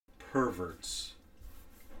perverts,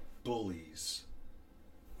 bullies,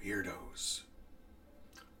 weirdos.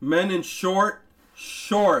 Men in short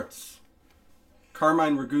shorts.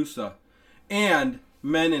 Carmine Ragusa. And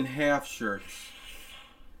men in half shirts.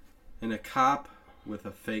 And a cop with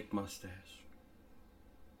a fake mustache.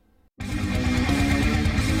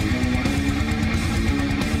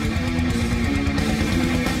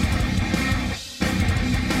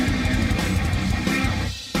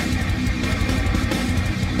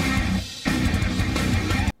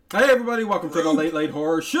 Hey everybody, welcome to the Late Late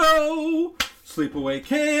Horror Show. Sleepaway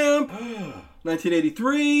Camp,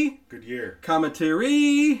 1983. Good year.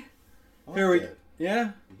 Commentary. I like Here we that.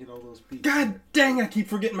 Yeah. You hit all those beats. God dang, I keep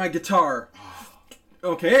forgetting my guitar.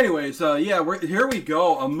 Okay, anyways, here we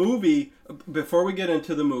go. A movie. Before we get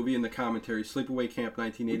into the movie and the commentary, Sleepaway Camp,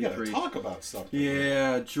 1983. We gotta talk about something.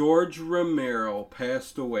 Yeah, George Romero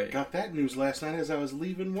passed away. Got that news last night as I was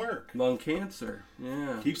leaving work. Lung cancer.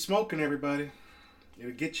 Yeah. Keep smoking, everybody.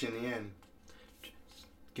 It'll get you in the end.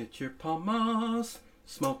 Get your palmas,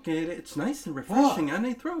 smoke it. It's nice and refreshing on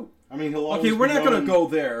the throat. I mean, he'll always Okay, we're be not known, going to go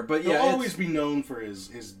there, but yeah. He'll always be known for his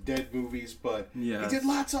dead movies, but yes. he did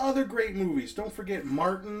lots of other great movies. Don't forget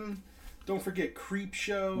Martin. Don't forget Creep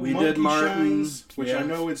Show. We Monkey did Martin. Shines, which yes. I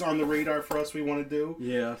know is on the radar for us. We want to do.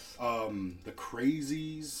 Yes. The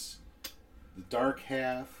Crazies, The Dark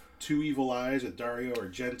Half, Two Evil Eyes with Dario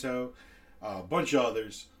Argento, a bunch of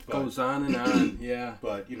others. But, goes on and on, yeah.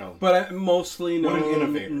 But, you know. But I mostly know what an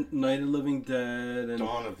innovator. Night of the Living Dead and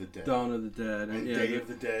Dawn of the Dead. And yeah, Day of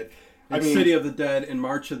the Dead. And City of the Dead and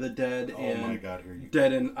March of the Dead and my God, here you Dead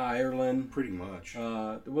go. In Ireland. Pretty much.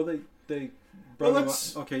 They well,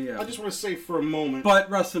 let's, okay, yeah. I just want to say for a moment. But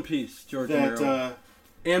rest in peace, George Romero.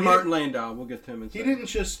 And Martin Landau. We'll get to him in a second. He didn't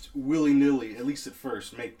just willy-nilly, at least at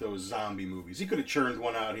first, make those zombie movies. He could have churned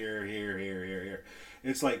one out here.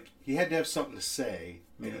 It's like he had to have something to say,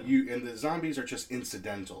 and the zombies are just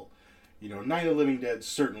incidental. You know, Night of the Living Dead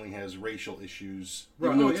certainly has racial issues.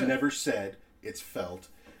 Even though it's never said, it's felt.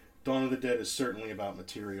 Dawn of the Dead is certainly about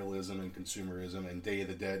materialism and consumerism, and Day of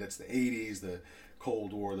the Dead, that's the 80s, the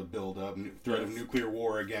Cold War, the build-up, threat of nuclear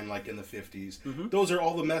war again, like in the 50s. Mm-hmm. Those are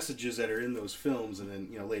all the messages that are in those films, and then,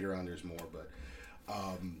 you know, later on there's more, but,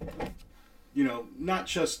 you know, not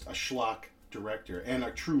just a schlock director, and a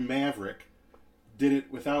true maverick did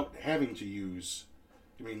it without having to use,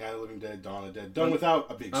 I mean, Night of the Living Dead, Dawn of the Dead, done without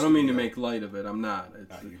a big studio. I don't mean to make light of it. I'm not.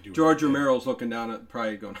 George Romero's looking down at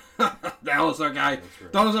probably going, that was that guy.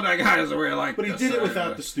 Right. Those are the guys that were like But he did it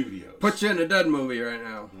without the studios. Put you in a Dead movie right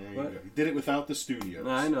now. There you go. He did it without the studios.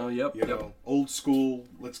 I know, yep. You know, old school,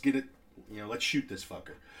 let's get it, you know, let's shoot this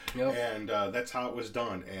fucker. Yep. And that's how it was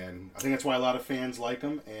done. And I think that's why a lot of fans like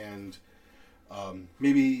him. And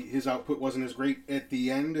maybe his output wasn't as great at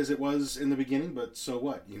the end as it was in the beginning, but so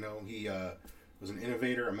what? You know, he was an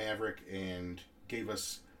innovator, a maverick, and gave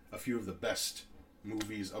us a few of the best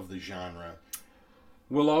movies of the genre.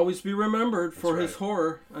 Will always be remembered for his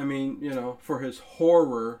horror. I mean, you know, for his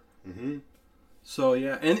horror. Mm-hmm. So,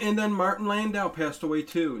 yeah. And then Martin Landau passed away,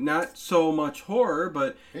 too. Not so much horror,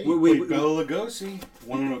 but... Hey, played Bela Lugosi.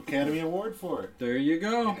 Won an Academy Award for it. There you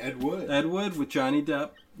go. And Ed Wood. Ed Wood with Johnny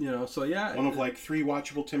Depp. You know, so yeah. One of like 3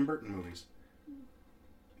 watchable Tim Burton movies.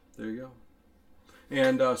 There you go.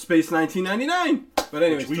 And Space 1999. But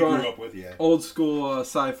anyways, which we grew up with, yeah. Old school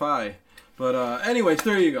sci-fi. But anyways,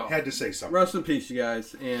 there you go. Had to say something. Rest in peace, you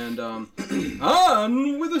guys. And on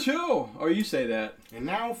with the show. Or you say that. And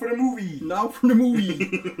now for the movie.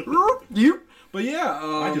 But yeah.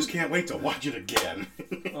 I just can't wait to watch it again.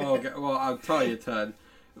 Oh, God. Well, I'll tell you, Ted.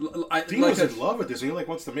 Dean was in love with this, and he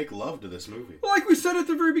wants to make love to this movie. Well, like we said at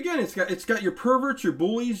the very beginning, it's got your perverts, your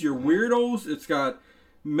bullies, your weirdos. It's got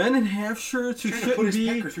men in half shirts who shouldn't put his be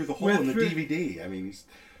pecker through the hole in the DVD. I mean, he's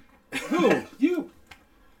who you?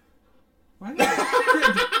 I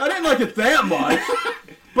didn't like it that much,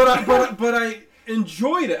 but I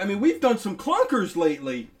enjoyed it. I mean, we've done some clunkers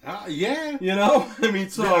lately. Yeah. You know, I mean,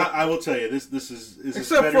 so yeah, I will tell you, this is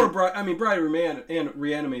except better. for Bride and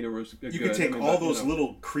Reanimator was good. You could take all those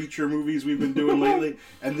little creature movies we've been doing lately,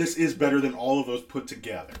 and this is better than all of those put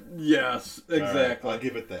together. Yes, exactly. Right, I'll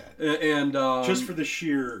give it that. And just for the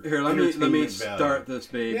sheer let me start this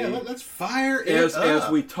baby. Yeah, let's fire it as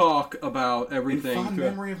we talk about everything. In fond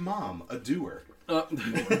memory of Mom, a doer.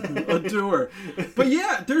 A doer. But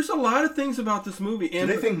yeah, there's a lot of things about this movie. And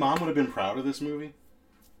do they think Mom would have been proud of this movie?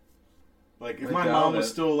 Like, if my mom was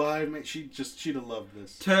still alive, man, she'd have loved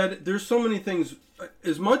this. Ted, there's so many things.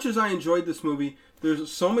 As much as I enjoyed this movie,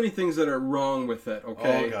 there's so many things that are wrong with it,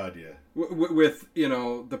 okay? Oh, God, yeah. With, you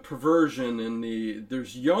know, the perversion and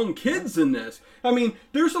there's young kids in this. I mean,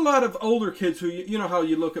 there's a lot of older kids who, you know how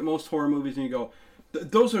you look at most horror movies and you go,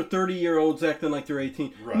 those are 30-year-olds acting like they're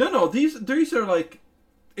 18. Right. No, these are like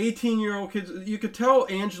 18-year-old kids. You could tell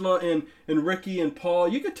Angela and Ricky and Paul.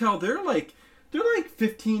 You could tell they're like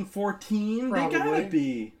 15, 14. Probably. They gotta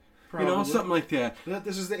be. Probably. You know, something like that.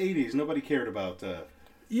 This is the 80s. Nobody cared about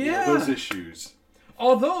yeah. those issues.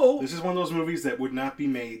 Although this is one of those movies that would not be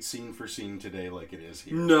made scene for scene today like it is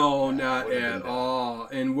here. No, not at all.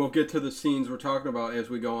 And we'll get to the scenes we're talking about as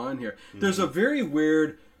we go on here. Mm-hmm. There's a very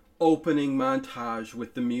weird opening montage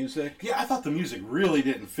with the music. Yeah, I thought the music really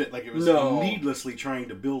didn't fit. Like it was needlessly trying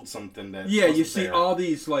to build something that. Yeah, you see all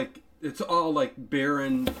these it's all like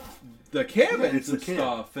barren. The cabins and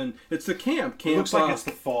stuff, and it's the camp. It looks like it's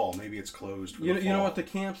the fall. Maybe it's closed. For you the know, fall. You know what the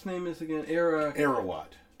camp's name is again? Arawat.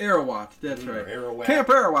 Arawat, that's right. Arawak. Camp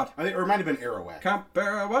Arawat. I think, or it might have been Arawak. Camp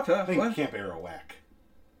Arawat. I think Camp Arawak.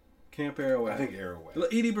 Camp Arawak. I think Arawak.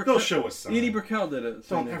 Edie Brickell. They'll show us something. Edie Brickell did it.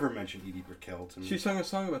 Don't ever mention Edie Brickell to me. She sung a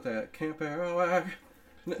song about that. Camp Arawak.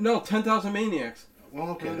 No, 10,000 Maniacs. Well,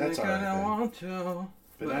 okay, that's all right. I want to.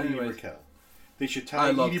 But not Edie Brickell. They should tie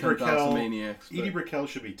Edie Brickell. Edie Brickell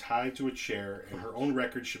should be tied to a chair, and her own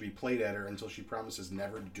record should be played at her until she promises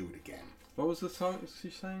never to do it again. What was the song she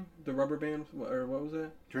sang? The Rubber Band, or what was that?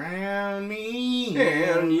 Drown me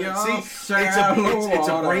in your it's a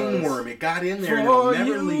brainworm. It got in there and it'll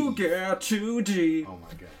never leave. Get too deep. Oh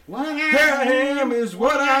my god! What I am is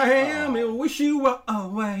what I am. I wish you were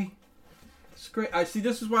away. It's great. I see.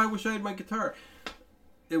 This is why I wish I had my guitar.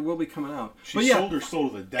 It will be coming out. She sold her soul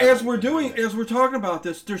to the devil. As we're talking about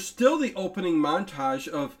this, there's still the opening montage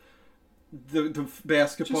of the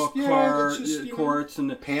basketball courts and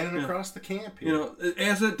the panning across the camp here. You know,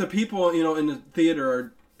 as the people in the theater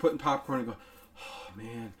are putting popcorn and go, oh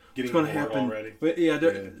man, what's going to happen already? But they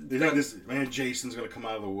think this man Jason's going to come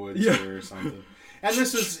out of the woods here or something. And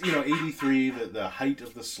this is 83, the height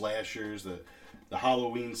of the slashers, the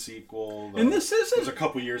Halloween sequel. And this isn't. It was a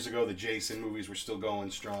couple years ago. The Jason movies were still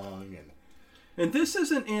going strong, and this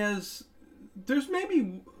isn't as. There's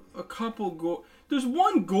maybe a couple. There's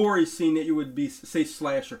one gory scene that you would say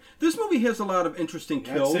slasher. This movie has a lot of interesting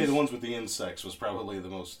kills. I'd say the ones with the insects was probably the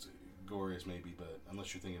most goriest, maybe, but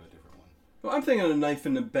unless you're thinking of a different one. Well, I'm thinking of a knife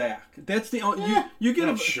in the back. That's the only. You get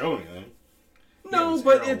not showing anything. No,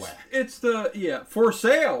 but it's for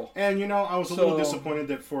sale. And I was a little disappointed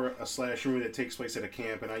that for a slasher movie that takes place at a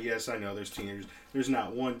camp, and I know there's teenagers. There's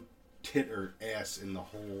not one tit or ass in the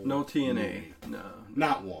whole. No TNA. Movie. No.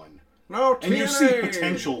 Not one. No TNA. And you see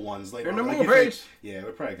potential ones later. In the movies. Yeah,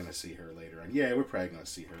 we're probably gonna see her later on. Yeah, we're probably gonna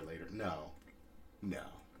see her later. No.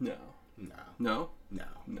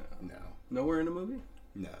 Nowhere in the movie.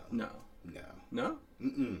 No.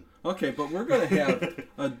 Mm-mm. Okay, but we're going to have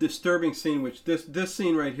a disturbing scene, which this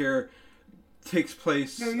scene right here takes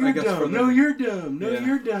place. No, you're dumb.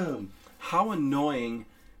 You're dumb. How annoying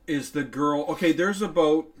is the girl? Okay, there's a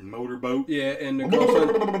boat. Motorboat. Yeah, and the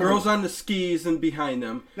girl's on the skis and behind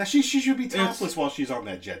them. Now, she should be topless while she's on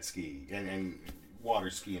that jet ski and water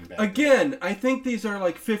skiing back. Again, I think these are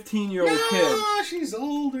like 15-year-old kids. No, she's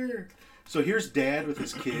older. So here's Dad with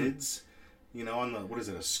his kids, on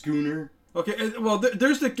a schooner. Okay, well,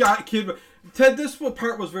 there's the kid. Ted, this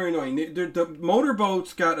part was very annoying. The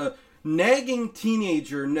motorboat's got a nagging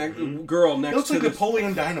teenager girl next to it. Looks like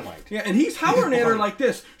Napoleon Dynamite. Yeah, and he's hollering at her like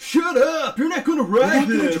this. Shut up! You're not going to ride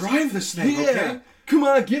this. You're not going to drive this thing, okay? Come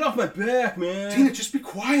on, get off my back, man. Tina, just be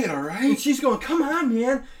quiet, all right? And she's going, come on,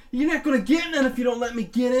 man. You're not going to get none if you don't let me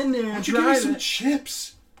get in there and drive it. Why don't you give me some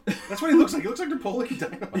chips? That's what he looks like. He looks like Napoleon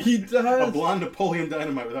Dynamite. He does. A blonde Napoleon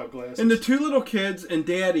Dynamite without glasses. And the two little kids and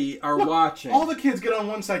Daddy are watching. All the kids get on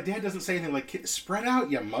one side. Dad doesn't say anything like, spread out,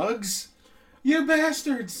 you mugs. You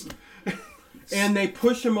bastards. And they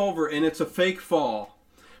push him over, and it's a fake fall.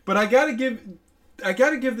 But I gotta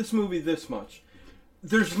give this movie this much.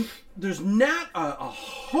 There's not a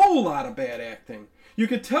whole lot of bad acting. You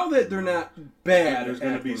could tell that they're not bad. There's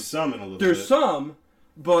going to be some in a little bit. There's some,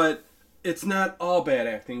 but it's not all bad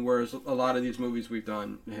acting. Whereas a lot of these movies we've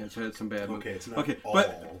done has had some bad. Okay, it's not all.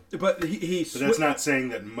 But he. But that's not saying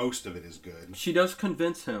that most of it is good. She does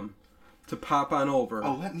convince him to pop on over.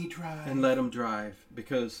 Oh, let me drive. And let him drive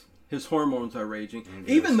because his hormones are raging.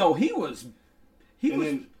 Even though he was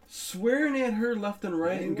swearing at her left and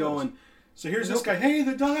right and going. So here's this guy. Hey,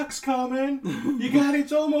 the doc's coming.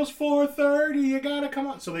 It's almost 4:30. You gotta come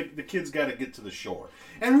on. So the kids gotta get to the shore.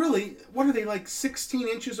 And really, what are they, like 16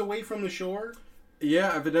 inches away from the shore?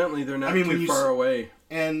 Yeah, evidently they're not too far away.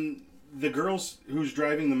 And the girl's who's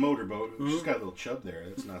driving the motorboat, she's got a little chub there.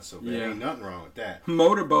 That's not so bad. Yeah. Ain't nothing wrong with that.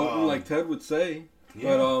 Motorboat, like Ted would say.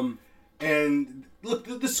 Yeah. And look,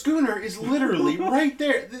 the schooner is literally right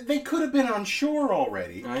there. They could have been on shore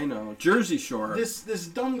already. I know. Jersey Shore. This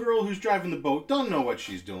dumb girl who's driving the boat doesn't know what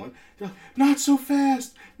she's doing. They're like, not so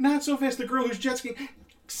fast. Not so fast. The girl who's jet skiing,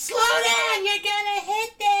 slow down. You're going to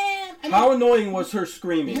hit them. I mean, how annoying was her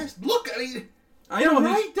screaming? yes, look, I mean, I know.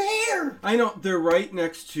 they're right there. I know. They're right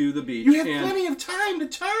next to the beach. You have plenty of time to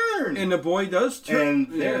turn. And the boy does turn.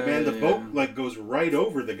 And there, man, the boat goes right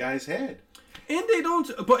over the guy's head. And they don't.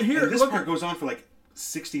 But here, and this look. part goes on for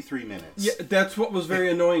 63 minutes. Yeah, that's what was very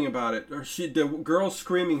annoying about it. The girl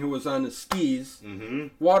screaming who was on the skis,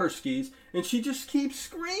 water skis, and she just keeps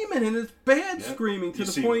screaming, and it's bad screaming to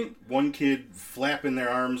the point. One kid flapping their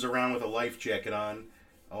arms around with a life jacket on.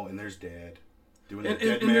 Oh, and there's Dad doing the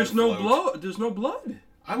dead man there's float. no blood. There's no blood.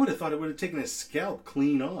 I would have thought it would have taken his scalp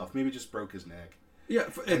clean off. Maybe it just broke his neck. Yeah,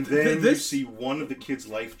 and then you see one of the kids'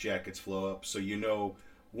 life jackets flow up, so you know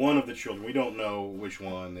one of the children. We don't know which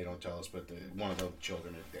one. They don't tell us, but one of the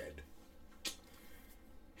children is dead.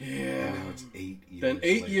 Yeah. And now it's 8 years. Then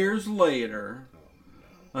 8 years later,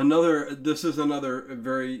 This is another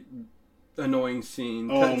very annoying scene.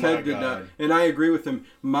 Oh Ted my did God. not, and I agree with him.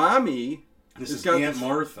 Mommy. This is Aunt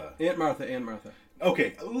Martha. Aunt Martha.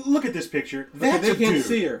 Okay, look at this picture. That's they a can't dude.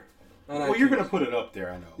 see her. Well, you're going to put it up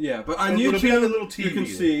there, I know. Yeah, but on It'll YouTube, be on the little TV, you can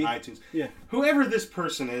see. iTunes. Yeah. Whoever this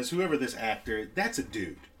person is, whoever this actor, that's a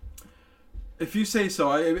dude. If you say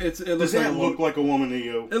so, it looks Does like that look like a woman to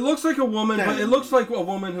you? It looks like a woman, but it looks like a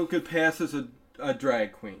woman who could pass as a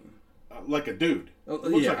drag queen. Like a dude.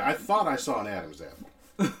 Looks yeah. like I thought I saw an Adam's apple.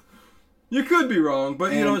 You could be wrong,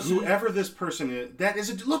 but you know, whoever this person is, that is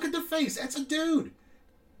a look at the face. That's a dude.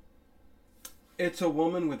 It's a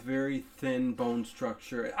woman with very thin bone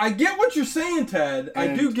structure. I get what you're saying, Ted.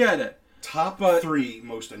 And I do get it. Top 3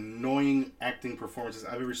 most annoying acting performances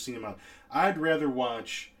I've ever seen in my life. I'd rather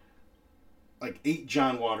watch 8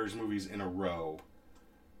 John Waters movies in a row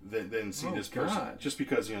than see this person. God. Just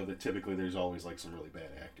because typically there's always some really bad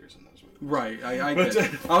actors in those movies. Right. I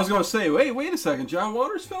was going to say, wait a second. John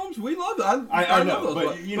Waters films, we love them. I know,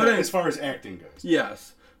 love those. but as far as acting goes.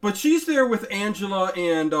 Yes. But she's there with Angela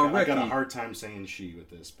and Ricky. I got a hard time saying she with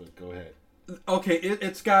this, but go ahead. Okay,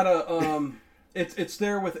 it's got a it's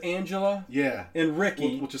there with Angela. Yeah. And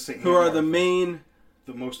Ricky. We'll just say who are the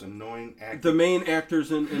most annoying actors. The main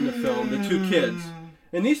actors in the film, the 2 kids.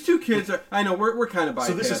 And these 2 kids are, I know we're kind of bypassing.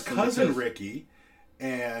 So this is cousin Ricky,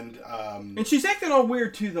 and she's acting all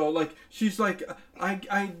weird too, though. Like she's like,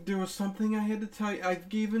 there was something I had to tell you.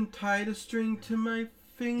 I've even tied a string to my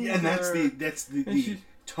finger. Yeah, and that's the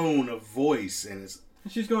tone of voice, and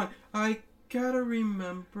she's going, I gotta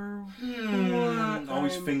remember what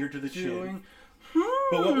always I'm finger to the doing. chin.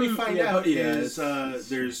 But what we find out is it's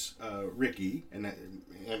there's Ricky, and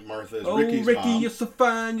Aunt Martha is oh, Ricky's Ricky, mom. you're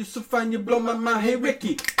so fine, you blow my mind. Hey,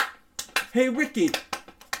 Ricky.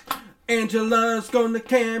 Angela's going to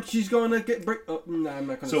camp. She's going to get... Oh, no, I'm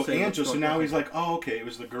not going to say... So Angela, so now he's like, oh, okay, it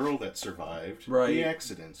was the girl that survived the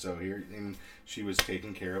accident. So and she was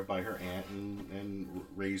taken care of by her aunt and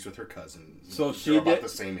raised with her cousins. So they're about the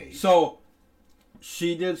same age. So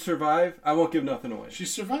she did survive? I won't give nothing away. She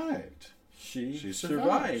survived. She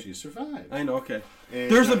survived. She survived. I know, okay.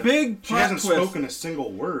 And, there's a big plot twist. She hasn't spoken a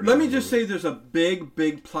single word. Let me just say there's a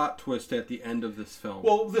big plot twist at the end of this film.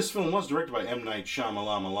 Well, this film was directed by M. Night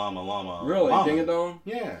Shyamalan. Really? Ding a dong?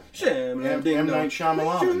 Yeah. M. Night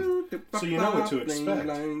Shyamalan. So you know what to expect.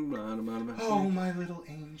 Oh, my little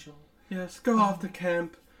angel. Yes, go off the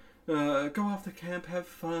camp. Have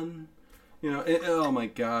fun. Oh my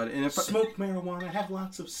God. And smoke marijuana, have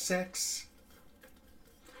lots of sex.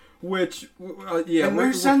 Which, and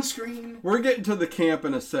wear sunscreen. We're getting to the camp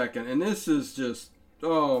in a second, and this is just,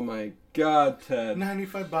 oh my God, Ted.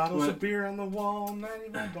 95 bottles of beer on the wall,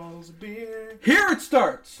 95 bottles of beer. Here it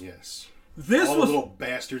starts. Yes. This little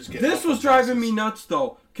bastards get This was driving me nuts,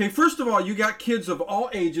 though. Okay, first of all, you got kids of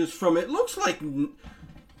all ages from, it looks like,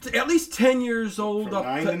 at least 10 years old from up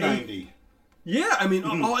 9 to 90. Yeah, I mean,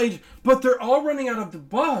 all ages. But they're all running out of the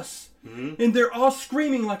bus. And they're all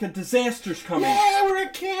screaming like a disaster's coming. Yeah, we're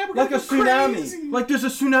at camp. Like a tsunami. Crazy. Like there's a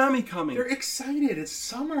tsunami coming. They're excited. It's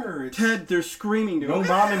summer. Ted, they're screaming. No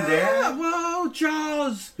mom and dad. Whoa,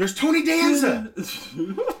 Jaws. There's Tony Danza.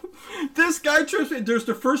 This guy trips me. There's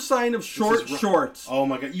the first sign of shorts. Oh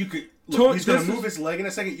my God. You could. Look, he's going to move his leg in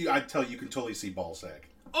a second. I tell you can totally see ball sack.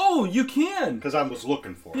 Oh, you can. Because I was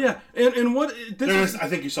looking for it. Yeah, and what... I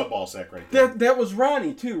think you saw ball sack right there. That was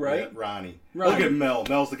Ronnie, too, right? Yeah, Ronnie. Look at Mel.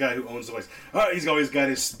 Mel's the guy who ons the place. Oh, he's always got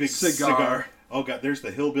his big cigar. Oh, God. There's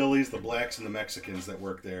the hillbillies, the blacks, and the Mexicans that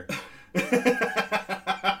work there.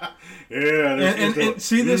 and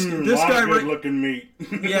see this guy right looking meat.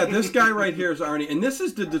 Yeah, this guy right here is Arnie, and this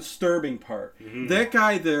is the disturbing part. That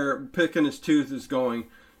guy there picking his tooth is going,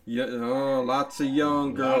 lots of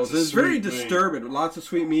young girls. It's very disturbing. Lots of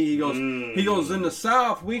sweet meat. He goes in the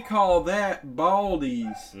South we call that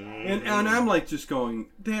baldies, and I'm like just going,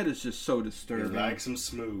 that is just so disturbing. He likes them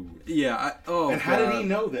smooth. Yeah. And how did he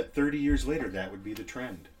know that 30 years later that would be the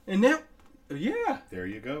trend? And that, yeah. There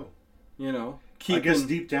you go. I guess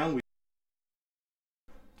deep down we.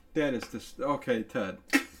 That is okay, Ted.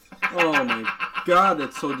 Oh my God,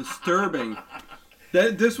 it's so disturbing.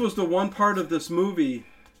 This was the one part of this movie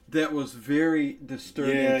that was very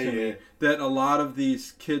disturbing to me. That a lot of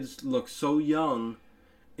these kids look so young,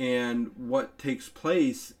 and what takes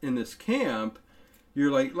place in this camp,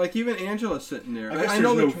 you're like even Angela sitting there. I guess there's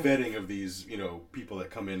no vetting of these, people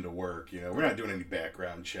that come into work. We're not doing any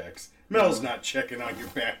background checks. Mel's not checking on your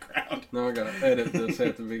background. No, I gotta edit this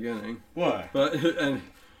at the beginning. Why?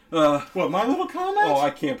 What, my little comment? Oh, I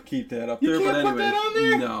can't keep that up there. You can't put that on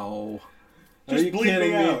there? No. Just bleep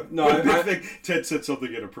me out. No, I think Ted said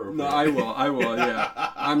something inappropriate. No, I will.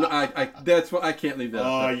 Yeah, that's what I can't leave that.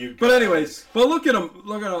 Oh, you. But anyways, look at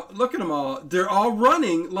them all. They're all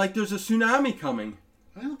running like there's a tsunami coming.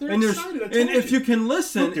 Well, they're excited. And if you can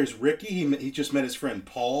listen, look, there's Ricky. He just met his friend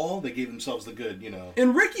Paul. They gave themselves the good,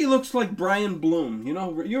 And Ricky looks like Brian Bloom.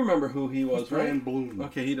 You remember who he was, right? Brian Bloom.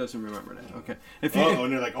 Okay, he doesn't remember that. Okay.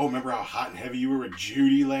 And they're like, remember how hot and heavy you were with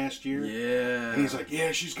Judy last year? Yeah. And he's like,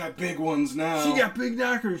 yeah, she's got big ones now. She got big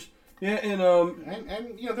knockers. Yeah, and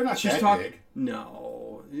they're not that big.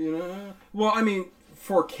 No, Well, I mean,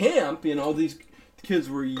 for camp, these kids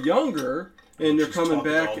were younger. And they're coming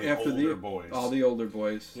back after all the older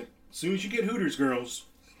boys. Yep. As soon as you get Hooters girls,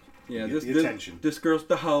 the attention. This girl's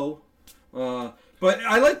the hoe. But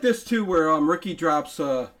I like this too, where Ricky drops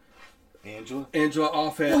Angela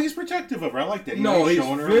off at. Well, he's protective of her. I like that. He's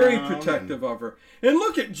very protective of her. And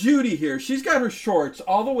look at Judy here. She's got her shorts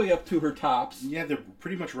all the way up to her tops. Yeah, they're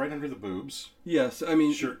pretty much right under the boobs. Yes, I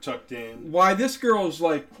mean shirt tucked in. Why this girl's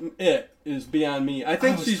like it is beyond me. I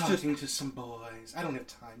think she's talking to some boys. I don't have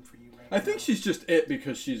time for you. I think she's just it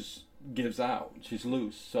because she's gives out. She's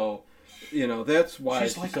loose. So, that's why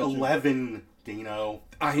she's like 11, Dino.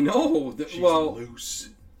 I know. She's loose.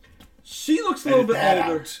 She looks a little bit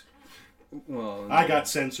older. Out. Well, I got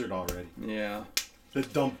censored already. Yeah. The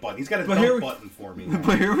dump button. He's got a dump button for me.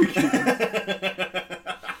 But here we go.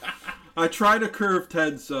 I try to curve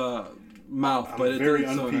Ted's mouth, but it's very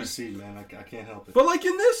un-PC, man. I can't help it. But like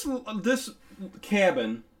in this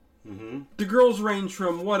cabin. Mm-hmm. The girls range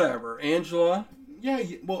from whatever, Angela. Yeah,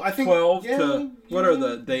 well, I think 12 to what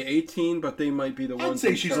are they 18, but they might be the ones. I'd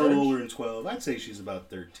say she's a little older than 12. I'd say she's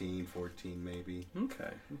about 13, 14 maybe.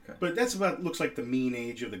 Okay. But that's looks like the mean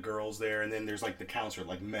age of the girls there, and then there's like the counselor,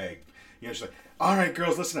 like Meg. She's like, "All right,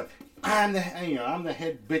 girls, listen up. I'm the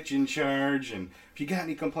head bitch in charge, and if you got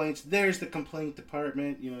any complaints, there's the complaint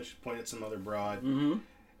department." She pointed at some other broad. Mm-hmm.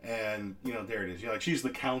 And, there it is. She's the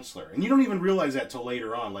counselor. And you don't even realize that till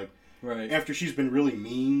later on. Like, right. After she's been really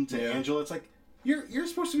mean to Angela, it's like, you're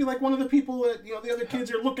supposed to be like one of the people that, the other kids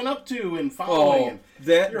are looking up to and following.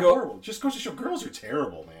 You're horrible. Just goes to show girls are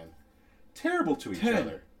terrible, man. Terrible to each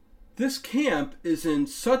other. This camp is in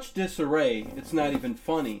such disarray, it's not even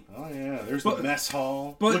funny. Oh, yeah. There's the mess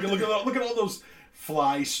hall. But look at all those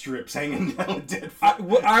fly strips hanging down the dead fly.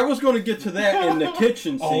 I was going to get to that in the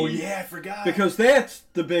kitchen scene. Oh, yeah, I forgot. Because that's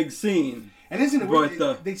the big scene. And isn't it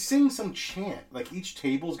weird? They sing some chant. Like, each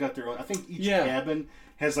table's got their own. I think each cabin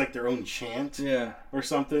has, like, their own chant. Yeah. Or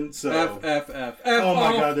something. So F. Oh,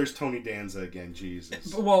 my God, there's Tony Danza again.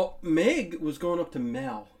 Jesus. Well, Meg was going up to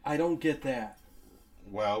Mel. I don't get that.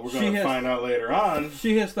 Well, we're going to find out later on.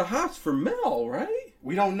 She has the hots for Mel, right?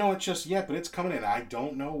 We don't know it just yet, but it's coming in. I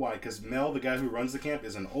don't know why, because Mel, the guy who runs the camp,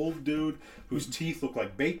 is an old dude whose teeth look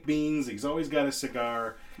like baked beans. He's always got a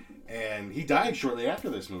cigar, and he died shortly after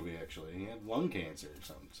this movie, actually. He had lung cancer or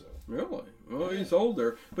something. So Really? Well, he's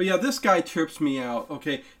older. But yeah, this guy trips me out.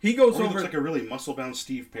 Okay, he goes over... He looks like a really muscle-bound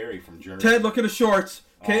Steve Perry from Germany. Ted, look at his shorts.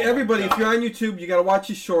 Okay, everybody, if you're on YouTube, you got to watch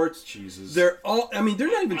his shorts. Jesus. They're not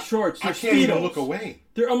even shorts. They're I can't Speedos. Even look away.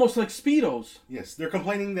 They're almost like Speedos. Yes, they're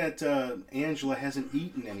complaining that Angela hasn't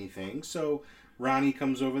eaten anything, so Ronnie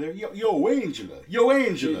comes over there. Yo, Angela.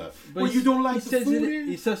 Well, you don't like the food here?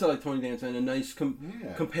 He says it like Tony Danza in a nice,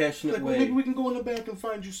 compassionate way. Well, maybe we can go in the back and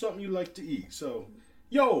find you something you like to eat. So,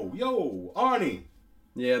 yo, Arnie.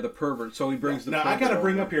 Yeah, the pervert. So he brings the. Now I got to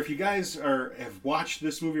bring up here. If you guys have watched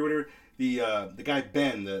this movie or whatever, the guy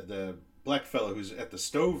Ben, the black fellow who's at the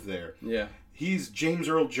stove there. Yeah. He's James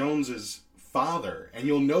Earl Jones's father, and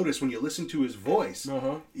you'll notice when you listen to his voice,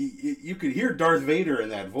 you could hear Darth Vader in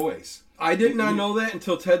that voice. I did not know that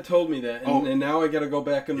until Ted told me that, and now I got to go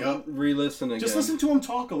back and re-listen again. Just listen to him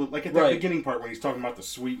talk a little, like at that beginning part when he's talking about the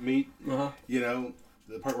sweet meat. You know,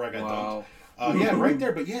 the part where I got dumped. Yeah, right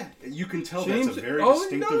there. But yeah, you can tell James, that's a very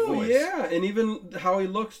distinctive voice. Yeah, and even how he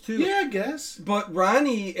looks too. Yeah, I guess. But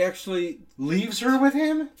Ronnie actually leaves her with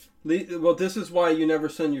him. Well, this is why you never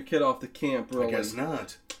send your kid off to camp. Really. I guess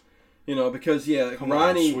not. You know, because Come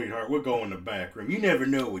Ronnie, on, sweetheart, we'll go in the back room. You never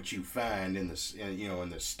know what you find in the in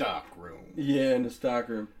the stock room. Yeah, in the stock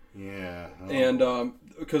room. Yeah. And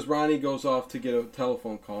because Ronnie goes off to get a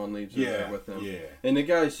telephone call and leaves her there with him. Yeah. And the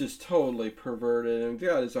guy's just totally perverted and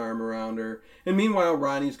got his arm around her. And meanwhile,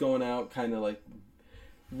 Ronnie's going out kind of like...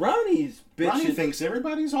 Ronnie's bitching. Ronnie thinks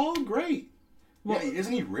everybody's all great. Well, yeah,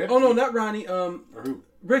 isn't he Rick? Oh, no, not Ronnie. Or who?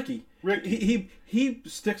 Ricky. He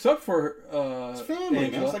sticks up for his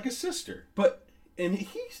family, man. It's like his sister. And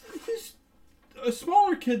he's a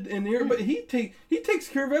smaller kid in here, but he takes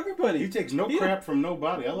care of everybody. He takes no crap from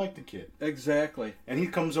nobody. I like the kid. Exactly. And he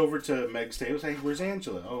comes over to Meg's table. Hey, where's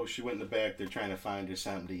Angela? Oh, she went in the back. They're trying to find her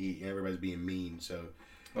something to eat, and everybody's being mean. So,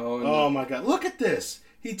 oh my God, look at this.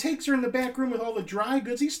 He takes her in the back room with all the dry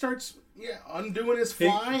goods. He starts undoing his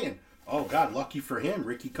fly, and oh God, lucky for him,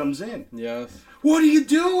 Ricky comes in. Yes. What are you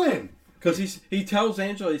doing? Because he tells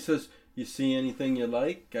Angela, he says, "You see anything you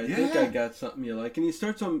like? I think I got something you like." And he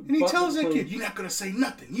starts on. And he tells that kid, "You're not gonna say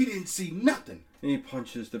nothing. You didn't see nothing." And he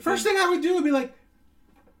punches the. First thing I would do would be like,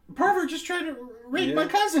 "Pervert just tried to rape my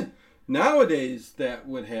cousin." Nowadays, that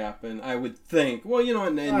would happen. I would think. Well, you know,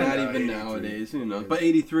 and not even nowadays, you know. But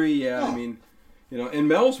 83, I mean, you know, and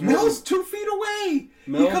Mel's 2 feet away.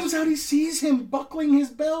 He comes out. He sees him buckling his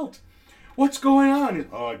belt. What's going on?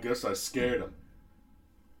 Oh, I guess I scared him.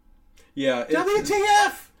 Yeah.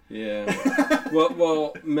 WTF? Yeah.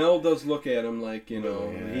 well, Mel does look at him like, you know,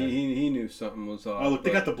 he knew something was off. Oh, look,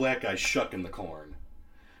 they got the black guy shucking the corn.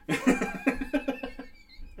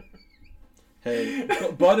 Hey,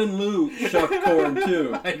 Bud and Lou shuck corn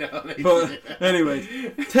too. I know. But anyways,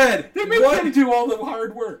 Ted, they make him do all the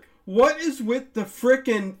hard work. What is with the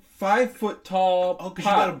frickin' 5 foot tall? Oh, because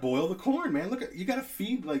you gotta boil the corn, man. Look, you gotta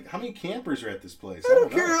feed how many campers are at this place? I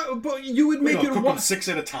don't care, but you would make it cook them 6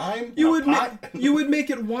 at a time. You would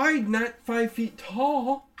make it wide, not 5 feet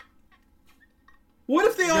tall. What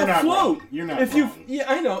if they all float? Wrong. You're not wrong. Yeah,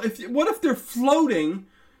 I know. What if they're floating?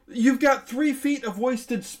 You've got 3 feet of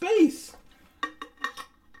wasted space.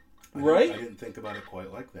 Right? I didn't think about it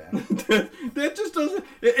quite like that. That just doesn't...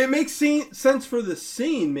 It makes sense for the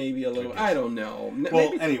scene, maybe a little. I don't know.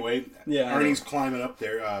 Well, anyway, Arnie's climbing up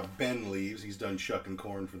there. Ben leaves. He's done shucking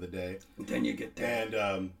corn for the day. Then you get that.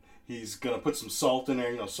 And he's going to put some salt in there.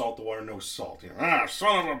 You know, salt the water, no salt. You know,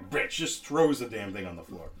 son of a bitch. Just throws the damn thing on the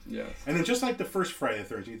floor. Yes. And then just like the first Friday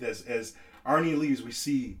the 13th, as Arnie leaves, we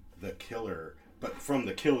see the killer... But from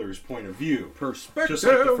the killer's point of view. Perspective. Just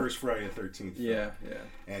like the first Friday the 13th. Yeah.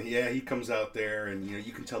 And he comes out there and, you know,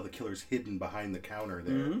 you can tell the killer's hidden behind the counter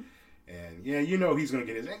there. Mm-hmm. And, you know he's going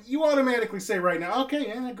to get his... And you automatically say right now,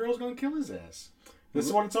 okay, that girl's going to kill his ass. This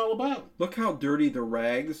is what it's all about. Look how dirty the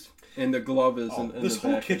rags and the glove is in this the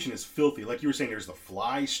whole back. kitchen is filthy. Like you were saying, there's the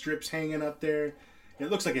fly strips hanging up there. It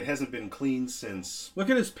looks like it hasn't been cleaned since... Look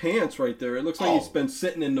at his pants right there. It looks like he's been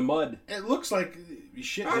sitting in the mud. It looks like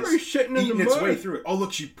shit is shitting in the mud. Its way through it. Oh,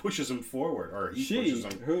 look, she pushes him forward. Or he pushes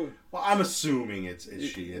him. Who? Well, I'm assuming it's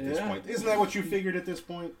she at this point. Isn't that what you figured at this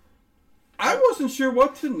point? I wasn't sure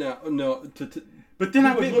what to know. But then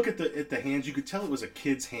I would look at the hands. You could tell it was a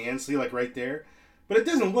kid's hand. See, like right there. But it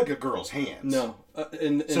doesn't look a girl's hands. No.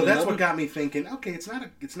 So that's what got me thinking. Okay, it's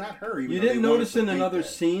not her. Even you didn't notice in another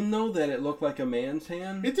scene though that it looked like a man's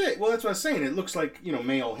hand. It did. Well, that's what I was saying. It looks like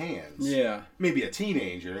male hands. Yeah. Maybe a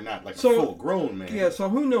teenager, not like a full grown man. Yeah. So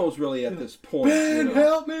who knows really at this point? Ben,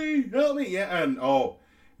 help me! Yeah. And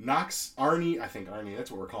knocks Arnie. I think Arnie. That's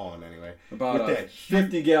what we're calling him anyway. About a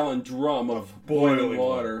 50-gallon drum of boiling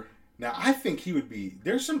water. Now, I think he would be...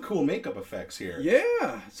 There's some cool makeup effects here.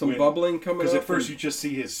 Yeah. Some bubbling coming up. Because at first you just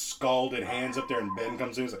see his scalded hands up there and Ben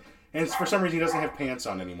comes in. And for some reason he doesn't have pants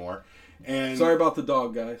on anymore. And sorry about the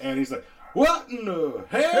dog, guys. And he's like, what in the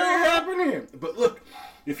hell happened here? But look,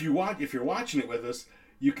 if you're watching it with us,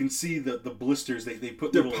 you can see the blisters. They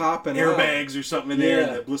put They're little popping airbags or something in there.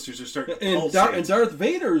 And the blisters are starting to pulsate. And Darth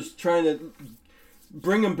Vader's trying to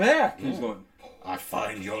bring him back. Yeah. He's going... I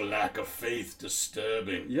find your lack of faith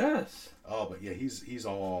disturbing. Yes. Oh, but yeah, he's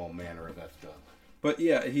all manner of effed up. But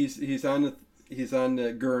yeah, he's on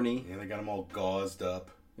the gurney. Yeah, they got him all gauzed up.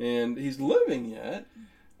 And he's living yet.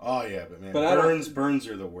 Oh yeah, but man, But burns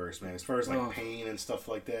are the worst, man. As far as like pain and stuff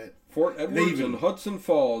like that. Fort Edwards and Hudson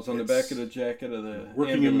Falls on the back of the jacket of the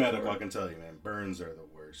working in medical, I can tell you, man, burns are the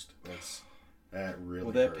worst. That really.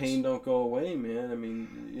 Well, that hurts. pain don't go away, man. I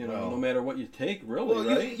mean, no matter what you take, really,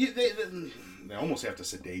 right? They almost have to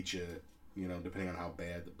sedate you, depending on how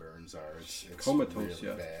bad the burns are. It's comatose,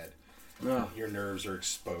 really bad. Your nerves are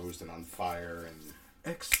exposed and on fire and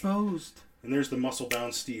exposed. And there's the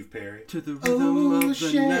muscle-bound Steve Perry. To the rhythm of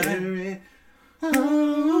the night.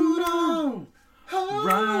 Oh, no.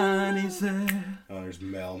 Ronnie's there. Oh, there's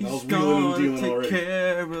Mel. Mel's wheeling and dealing already.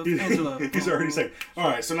 Care of Angela. He's already saying, all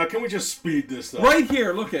right, so now can we just speed this up? Right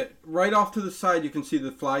here, look at. Right off to the side, you can see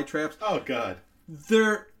the fly traps. Oh, God.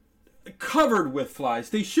 They're covered with flies.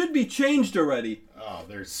 They should be changed already. Oh,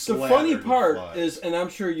 they're The funny part is, and I'm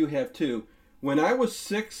sure you have too, when I was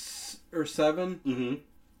 6 or 7,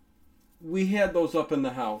 we had those up in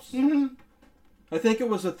the house. I think it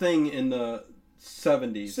was a thing in the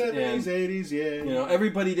 70s. 80s, yeah.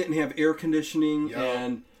 Everybody didn't have air conditioning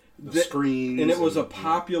and the screens. And it was a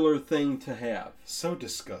popular thing to have. So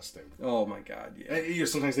disgusting. Oh, my God, yeah. And,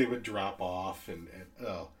 sometimes they would drop off and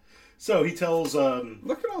oh. So he tells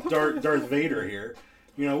Look at all Darth Vader here,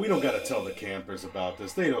 we don't got to tell the campers about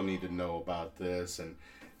this. They don't need to know about this. And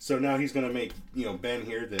so now he's going to make, Ben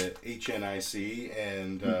here the HNIC,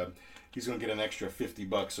 and he's going to get an extra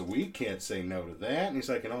 $50 a week. Can't say no to that. And he's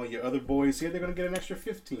like, and all you other boys here, they're going to get an extra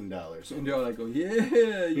 $15. And they're like,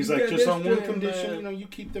 yeah. He's like, just on one condition, you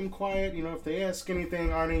keep them quiet. If they ask anything,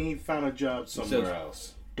 Arnie, he found a job somewhere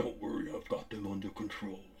else. Don't worry, I've got them under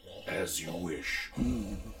control. As you wish.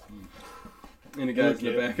 And the guys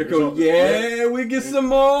in the back are going, we get some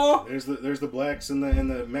more. There's the blacks and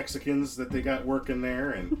the Mexicans that they got working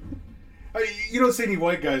there, and you don't see any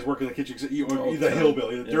white guys working in the kitchen. The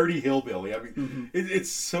hillbilly, the dirty hillbilly. I mean,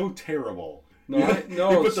 it's so terrible. No, they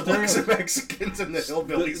put the blacks and Mexicans and the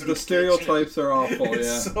hillbillies. The stereotypes are awful.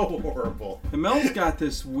 It's so horrible. And Mel's got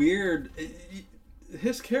this weird.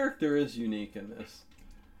 His character is unique in this.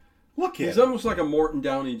 Look at him. He's almost like a Morton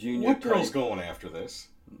Downey Jr. What girl's going after this?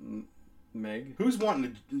 Meg. Who's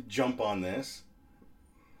wanting to jump on this?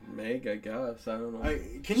 Meg, I guess. I don't know.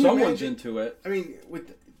 Can you Someone's imagine? Into it. I mean,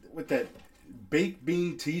 with that baked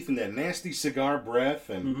bean teeth and that nasty cigar breath,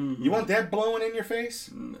 and you want that blowing in your face?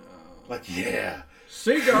 No. Like, yeah.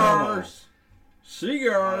 Cigars.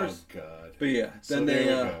 Oh, God. But yeah, then there they,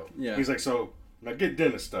 we go. yeah. He's like, so, now get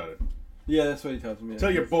dinner started. Yeah, that's what he tells me.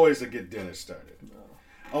 Tell your boys to get dinner started. No.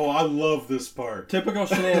 Oh, I love this part. Typical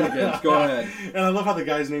shenanigans. Go ahead. And I love how the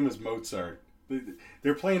guy's name is Mozart.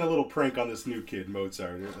 They're playing a little prank on this new kid,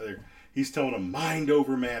 Mozart. He's telling him mind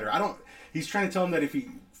over matter. He's trying to tell him that if he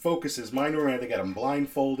focuses mind over matter, they got him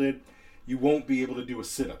blindfolded. You won't be able to do a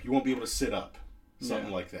sit-up. You won't be able to sit up.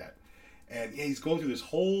 Something like that. And he's going through this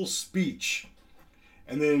whole speech.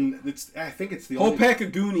 And then I think it's the whole pack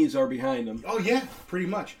of Goonies are behind him. Oh, yeah, pretty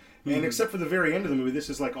much. And except for the very end of the movie, this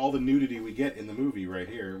is like all the nudity we get in the movie right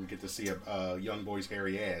here. We get to see a young boy's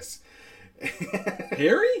hairy ass.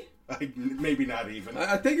 Hairy? Maybe not even.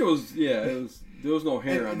 I think it was, there was no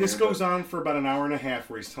hair on this goes on for about an hour and a half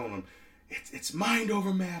where he's telling him, it's mind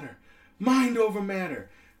over matter. Mind over matter.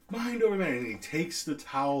 Mind over matter. And he takes the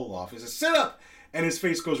towel off. He says, sit up! And his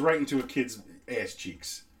face goes right into a kid's ass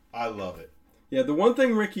cheeks. I love it. Yeah, the one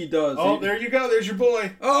thing Ricky does... Oh, there you go. There's your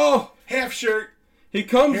boy. Oh! Half shirt. He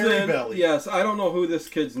comes hairy in. Belly. Yes, I don't know who this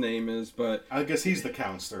kid's name is, but... I guess he's the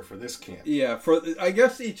counselor for this camp. Yeah, I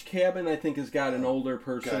guess each cabin, I think, has got an older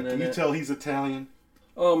person in it. Can you tell he's Italian?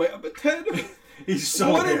 Oh, my... But Ted... He's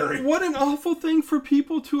so hairy. What an awful thing for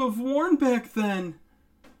people to have worn back then.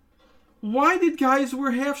 Why did guys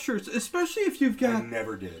wear half shirts? Especially if you've got... I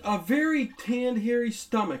never did. A very tanned, hairy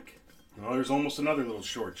stomach. Oh, there's almost another little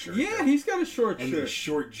short shirt. Yeah, there. He's got a short shirt. And the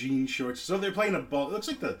short jean shorts. So they're playing a ball. It looks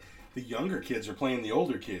like the younger kids are playing the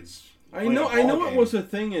older kids. I know it was a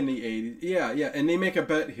thing in the 80s. Yeah, and they make a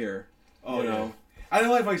bet here. Oh, yeah. I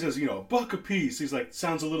like how he says, $1 a piece. He's like,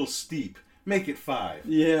 sounds a little steep. Make it $5.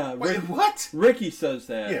 Yeah. Wait, what? Ricky says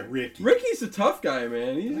that. Yeah, Ricky. Ricky's a tough guy,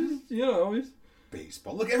 man. He's, he's...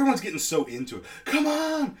 Baseball. Look, everyone's getting so into it. Come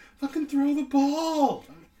on! Fucking throw the ball!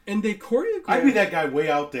 And they choreograph. I'd be that guy way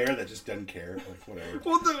out there that just doesn't care. Like, whatever.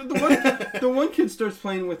 Well, the one kid starts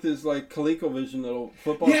playing with his, ColecoVision little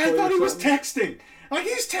football Yeah, I thought he was texting. Like,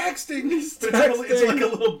 he's texting. It's like a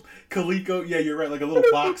little Coleco. Yeah, you're right. Like a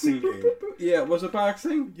little boxing game. Yeah, was it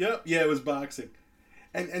boxing? Yep. Yeah, it was boxing.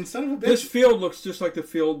 And son of a bitch. This field looks just like the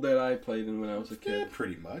field that I played in when I was a kid. Yeah,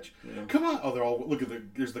 pretty much. Yeah. Come on. Oh, they're all... Look at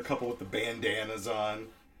there's the couple with the bandanas on.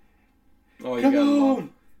 Oh, you Come got them on.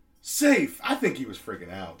 Safe. I think he was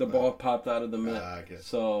freaking out. The ball popped out of the mitt. I guess.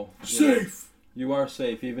 So... Safe. You are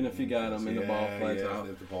safe, even if you got them and the ball flies out.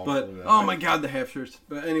 If the ball But flew out. oh my God, the half shirts.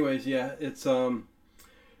 But anyways, yeah, it's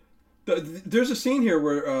there's a scene here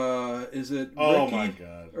where is it Ricky Oh my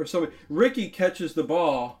God. or somebody? Ricky catches the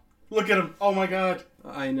ball. Look at him. Oh my God.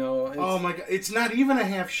 I know. Oh my God. It's not even a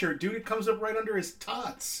half shirt, dude. It comes up right under his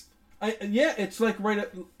tots. Yeah, it's like right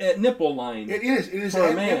at nipple line. It is. It is For a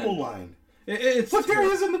at man. nipple line. It's Look, there he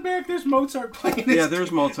is in the back. There's Mozart playing. Yeah,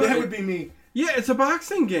 there's Mozart. That would be me. Yeah, it's a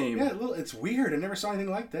boxing game. Yeah, it's weird. I never saw anything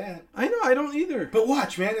like that. I know. I don't either. But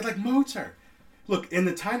watch, man. It's like Mozart. Look, in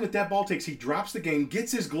the time that ball takes, he drops the game,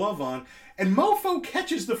 gets his glove on, and Mofo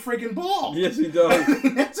catches the friggin' ball. Yes, he does. I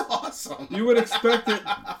mean, that's awesome. You would expect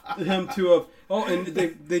him to have. Oh, and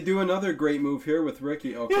they do another great move here with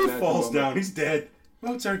Ricky. Okay, He falls down. He's dead.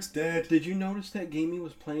 Mozart's dead. Did you notice that game he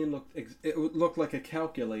was playing looked like a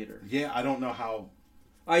calculator? Yeah, I don't know how.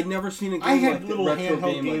 I'd never seen a game I had like little retro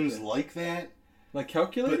handheld game games like like that. Like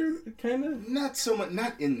calculator, kind of. Not so much.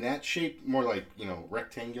 Not in that shape. More like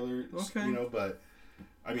rectangular. Okay. But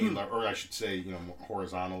I mean, or I should say,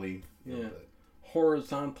 horizontally. Yeah.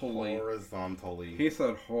 Horizontally. Horizontally. He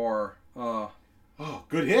said "whore." Oh,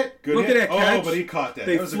 good hit. Good Look hit. at that catch. Oh, but he caught that.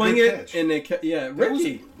 They That was fling a good it catch. and they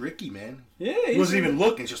Ricky. Ricky, man. Yeah, He wasn't even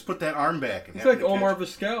looking. Just put that arm back. And It's happened like to Omar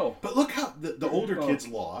catch. Vizquel. But look how the older kids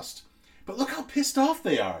lost. But look how pissed off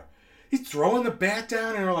they are. He's throwing the bat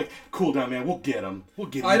down, and they're like, "Cool down, man. We'll get him. We'll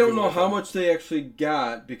get him." I don't know how much they actually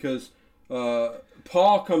got because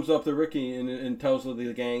Paul comes up to Ricky and tells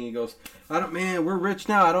the gang, he goes, "Man, we're rich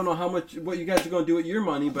now. I don't know what you guys are going to do with your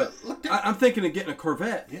money, but I'm thinking of getting a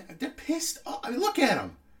Corvette." Yeah, they're pissed off. I mean, look at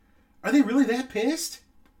them. Are they really that pissed?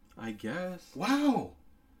 I guess. Wow.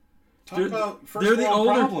 Talk about first they're the world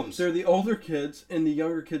older problems. They're the older kids, and the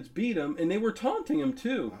younger kids beat them, and they were taunting him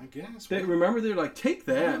too. I guess. Remember, they're like, "Take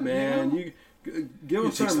that, man! Yeah. You give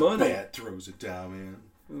us our takes money." The bat, throws it down, man.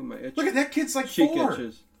 Ooh, my itch. Look at that kid's like Cheek 4.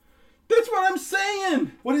 itches. That's what I'm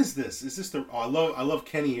saying. What is this? Is this the? Oh, I love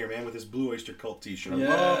Kenny here, man, with his Blue Oyster Cult T-shirt. I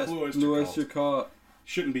love Blue Oyster Cult.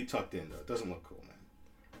 Shouldn't be tucked in though. It doesn't look cool, man.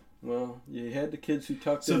 Well, you had the kids who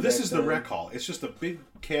tucked in. So this is the rec hall. It's just a big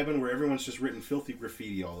cabin where everyone's just written filthy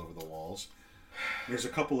graffiti all over the walls. There's a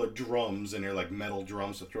couple of drums in there, like metal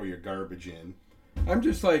drums to throw your garbage in. I'm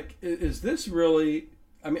just like, is this really?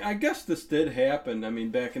 I mean, I guess this did happen. I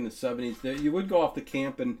mean, back in the 70s, you would go off to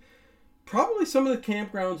camp, and probably some of the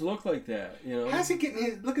campgrounds look like that. How's he getting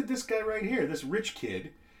his? Look at this guy right here. This rich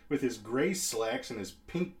kid with his gray slacks and his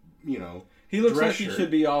pink, He looks dress like he shirt.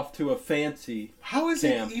 should be off to a fancy. How is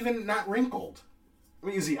camp. it even not wrinkled? I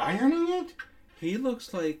mean, is he ironing it? He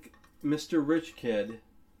looks like Mr. Rich Kid.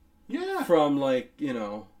 Yeah. From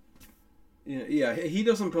yeah, he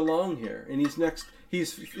doesn't belong here, and he's next.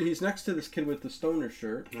 He's next to this kid with the stoner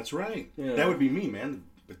shirt. That's right. Yeah. That would be me, man,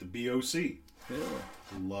 with the BOC. Yeah.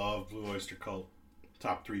 Love Blue Oyster Cult.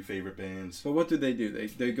 Top 3 favorite bands. So what do?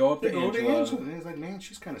 They go up to Angela. And it's like, man,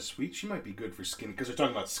 she's kind of sweet. She might be good for skinny, because they're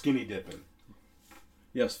talking about skinny dipping.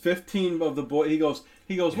 Yes, 15 of the boys. He goes.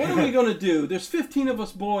 What are we going to do? There's 15 of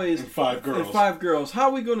us boys And 5 girls. And 5 girls. How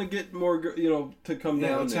are we going to get more? To come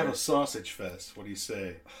down. Let's there? have a sausage fest. What do you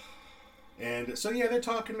say? And so they're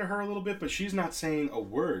talking to her a little bit, but she's not saying a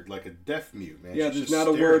word, like a deaf mute, man. Yeah, She's there's just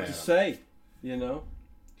not a staring word at to him. say.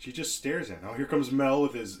 She just stares at him. Oh, here comes Mel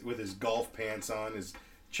with his golf pants on, his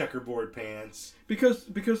checkerboard pants.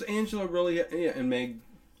 Because Angela really and Meg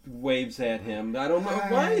waves at him. I don't know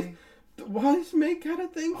why. Why does Meg got a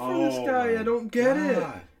thing for this guy? I don't get it.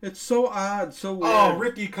 It's so odd, so weird. Oh,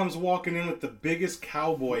 Ricky comes walking in with the biggest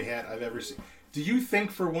cowboy hat I've ever seen. Do you think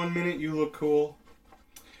for 1 minute you look cool?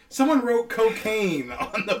 Someone wrote cocaine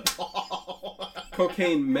on the ball.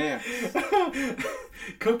 Cocaine Max.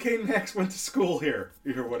 Cocaine Max went to school here,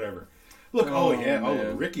 or whatever. Look,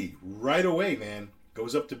 man. Ricky, right away, man,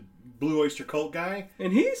 goes up to Blue Oyster Cult guy.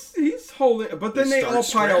 And he's holding, but then they all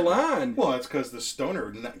pile on. Well, that's because the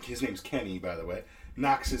stoner, his name's Kenny, by the way,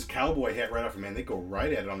 knocks his cowboy hat right off him, man. They go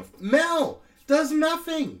right at it on the... Mel does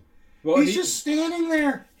nothing. Well, he's just standing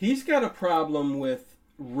there. He's got a problem with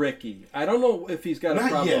Ricky. I don't know if he's got a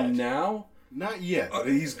problem now. Not yet, but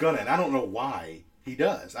he's gonna, and I don't know why he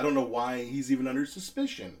does. I don't know why he's even under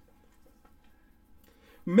suspicion.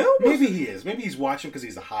 Maybe he is. Maybe he's watching because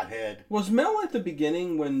he's a hothead. Was Mel at the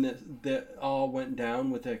beginning when that all went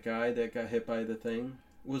down with that guy that got hit by the thing?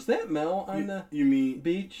 Was that Mel on the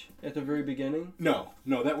beach at the very beginning? No,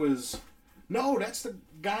 that's the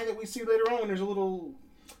guy that we see later on when there's a little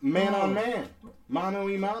man on man. Mano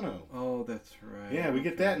y mano. Oh, that's right. Yeah, we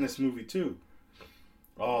get that in this movie too.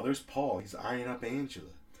 Oh, there's Paul. He's eyeing up Angela.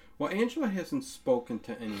 Well, Angela hasn't spoken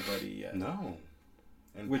to anybody yet. No.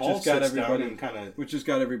 And which Paul has got sits down everybody and kind of... Which has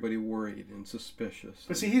got everybody worried and suspicious.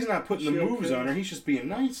 But see, he's not putting the moves okay? on her. He's just being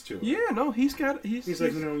nice to her. Yeah, no, he's like,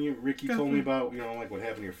 Ricky told me about, like what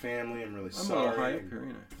happened to your family. I'm really sorry. I'm a little high up here,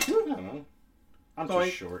 ain't I don't know. I'm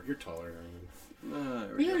just short. You're taller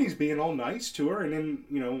than me. He's being all nice to her, and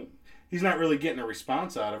then, he's not really getting a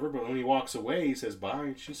response out of her, but when he walks away, he says bye,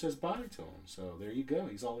 and she says bye to him. So there you go.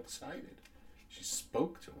 He's all excited. She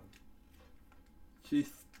spoke to him. She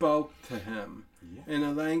spoke to him in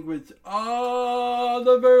a language all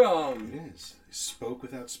of her own. It is. He spoke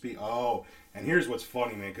without speak. Oh, and here's what's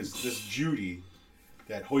funny, man, because this Judy,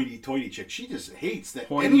 that hoity-toity chick, she just hates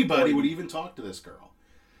that anybody would even talk to this girl.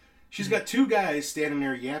 She's got two guys standing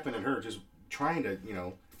there yapping at her, just trying to,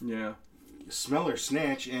 smell her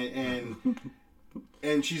snatch, and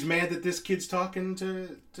and she's mad that this kid's talking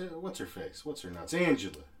to what's her face? What's her nuts?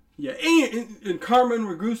 Angela. Yeah, and Carmen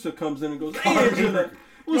Ragusa comes in and goes, Angela,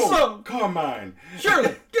 what's up? Carmine.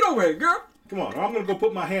 Shirley, get over here, girl. Come on, I'm going to go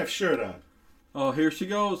put my half shirt on. Oh, here she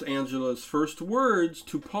goes. Angela's first words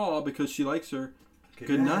to Paul, because she likes her.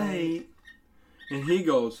 Good night. And he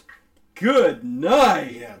goes, good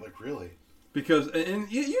night. Yeah, like really. Because,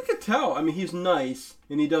 and you could tell, I mean, he's nice,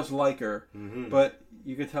 and he does like her, but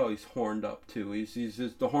you could tell he's horned up, too. He's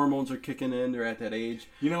just, the hormones are kicking in, they're at that age.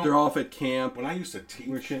 They're off at camp. When I used to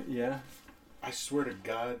teach, I swear to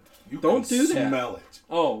God, you don't can do smell that. it.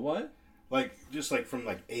 Oh, what? Just from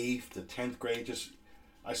 8th to 10th grade,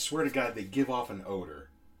 I swear to God, they give off an odor.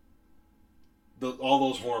 All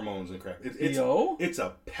those hormones and crap. B.O.? It's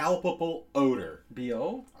a palpable odor.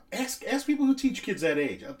 B.O.? Ask people who teach kids that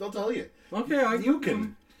age. They'll tell you. Okay, you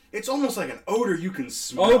can. It's almost like an odor you can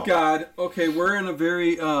smell. Oh God. Okay, we're in a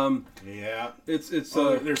very Yeah. It's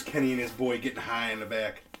there's Kenny and his boy getting high in the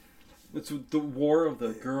back. It's the war of the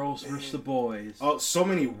girls versus the boys. Oh, so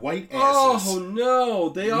many white asses. Oh no!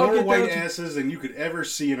 They all more get white asses than you could ever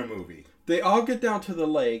see in a movie. They all get down to the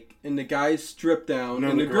lake, and the guys strip down,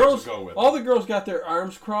 None and of the girls go with all the girls got their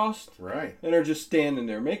arms crossed, right, and are just standing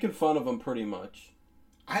there making fun of them, pretty much.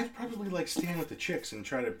 I'd probably stand with the chicks and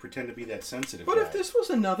try to pretend to be that sensitive. But guy. if this was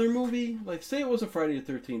another movie, like say it was a Friday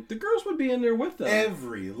the 13th, the girls would be in there with them.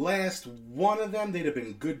 Every last one of them, they'd have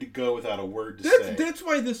been good to go without a word to say. That's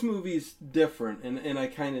why this movie's different, and I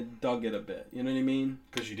kind of dug it a bit. You know what I mean?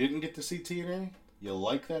 Because you didn't get to see TNA? You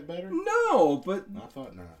like that better? No, but I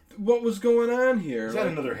thought not. What was going on here? Is that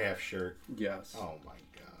another half shirt? Yes. Oh my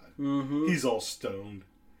God. Mm-hmm. He's all stoned.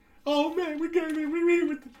 Oh man, we're here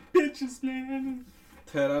with the bitches, man.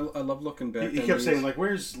 Ted, I love looking back. He kept saying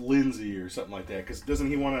where's Lindsay or something like that? Because doesn't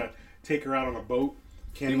he want to take her out on a boat?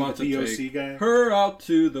 He wants the DOC guy. Her out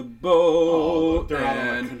to the boat they're out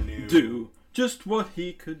on a canoe. Do just what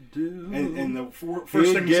he could do. And the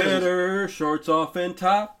first thing he get says, her shorts off and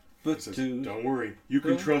top, but says, don't worry, you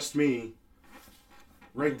can trust me.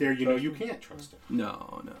 Right there, you can't trust him.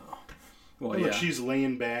 No. Well, look, she's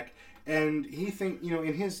laying back, and he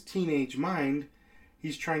in his teenage mind,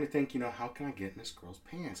 he's trying to think, how can I get in this girl's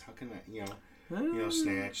pants? How can I,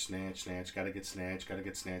 snatch, gotta get snatched.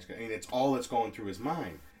 I mean, it's all that's going through his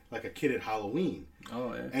mind, like a kid at Halloween.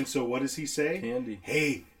 Oh, yeah. And so what does he say? Candy.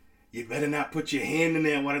 Hey, you better not put your hand in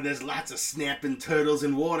there while there's lots of snapping turtles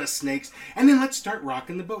and water snakes. And then let's start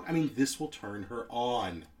rocking the boat. I mean, this will turn her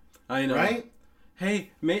on. I know. Right?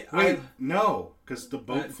 Hey, no, because the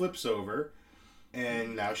boat flips over.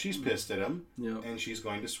 And now she's pissed at him, and she's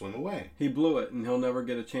going to swim away. He blew it, and he'll never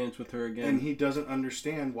get a chance with her again. And he doesn't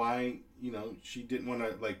understand why, she didn't want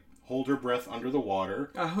to, hold her breath under the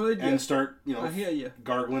water and start, I hear you.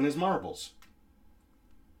 Gargling his marbles.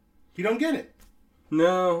 He don't get it.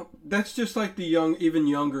 No, that's just like the even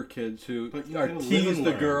younger kids who tease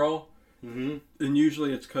the girl, and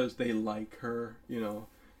usually it's because they like her,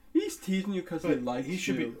 He's teasing you because he likes you. He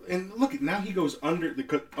should be. And look, now he goes under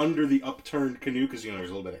the upturned canoe because there's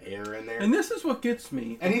a little bit of air in there. And this is what gets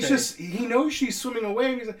me. And he knows she's swimming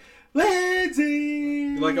away, and he's like, Lindsay!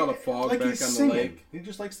 You like all the fog back on singing. The lake? He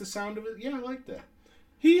just likes the sound of it. Yeah, I like that.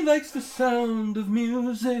 He likes the sound of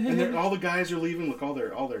music. And all the guys are leaving. Look, all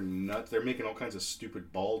their nuts. They're making all kinds of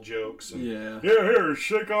stupid ball jokes. And, yeah, here,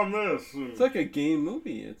 shake on this. It's like a game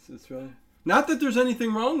movie. It's really not that there's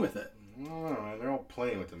anything wrong with it. No, they're all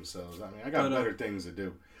playing with themselves. I mean, I got better things to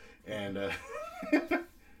do. And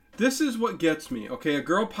this is what gets me. Okay, a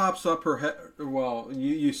girl pops up her head. Well,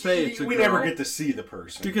 you say it's a girl. We never get to see the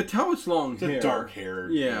person. You could tell it's long hair. It's dark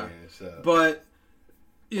hair. Yeah. But,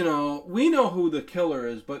 we know who the killer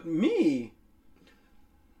is. But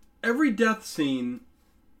every death scene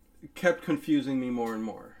kept confusing me more and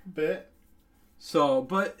more. Bit. So,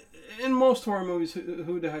 but in most horror movies,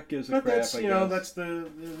 who the heck gives a crap? That's I guess. that's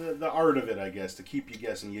the art of it, I guess, to keep you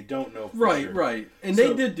guessing. You don't know. For right, sure. right, and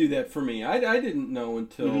they did do that for me. I didn't know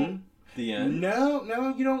until the end. No,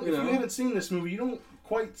 you don't. If you haven't seen this movie, you don't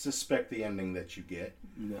quite suspect the ending that you get.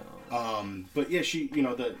 No. But yeah,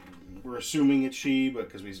 we're assuming it's she,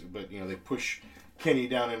 but they push Kenny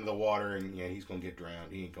down into the water, and he's gonna get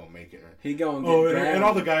drowned. He ain't gonna make it. He gonna get drowned. And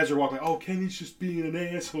all the guys are walking. Oh, Kenny's just being an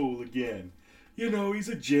asshole again. He's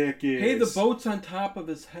a jackass. Hey, the boat's on top of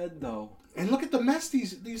his head, though. And look at the mess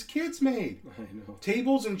these kids made. I know.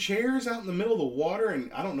 Tables and chairs out in the middle of the water,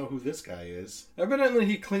 and I don't know who this guy is. Evidently,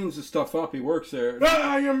 he cleans the stuff up. He works there.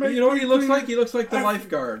 You know what he looks like? He looks like the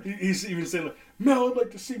lifeguard. He's even saying, like, Mel, I'd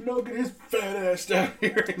like to see Mel get his fat ass down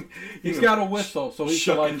here. And, he's got a whistle, so he's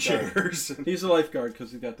the lifeguard. Chairs. He's the lifeguard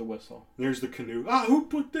because he's got the whistle. There's the canoe. Who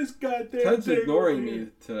put this goddamn Ted's thing ignoring over here?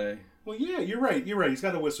 me today. Well, yeah, you're right. He's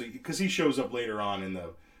got a whistle because he shows up later on in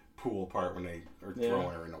the pool part when they are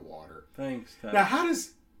throwing her in the water. Thanks, Ted. Now, how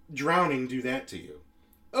does drowning do that to you?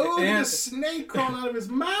 Oh, and a snake crawling out of his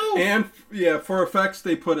mouth. And for effects,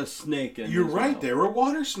 they put a snake in. You're right. There were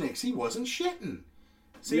water snakes. He wasn't shitting.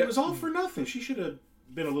 See, it was all for nothing. She should have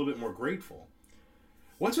been a little bit more grateful.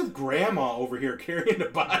 What's with Grandma over here carrying the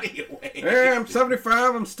body away? Hey, I'm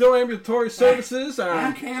 75. I'm still ambulatory services.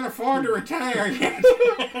 I can't afford to retire yet,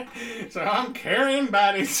 so I'm carrying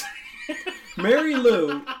bodies. Mary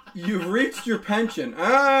Lou, you've reached your pension.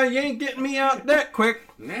 You ain't getting me out that quick.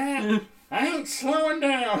 Nah, I ain't slowing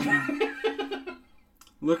down.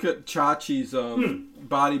 Look at Chachi's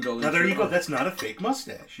bodybuilding. Now there you go. That's not a fake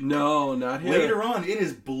mustache. No, not here. Later on, it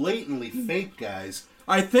is blatantly fake, guys.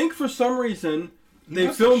 I think for some reason they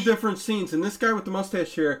filmed different scenes, and this guy with the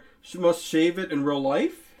mustache here must shave it in real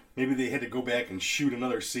life. Maybe they had to go back and shoot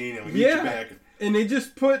another scene, and we meet you back. And they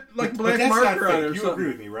just put black marker on it or you something. agree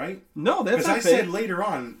with me, right? No, that's not fake. Because I said later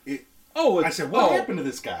on, I said, what happened to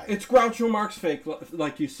this guy? It's Groucho Marx fake,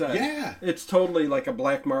 like you said. Yeah. It's totally like a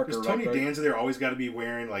black marker. Because Tony Danza there always got to be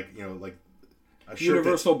wearing like a shirt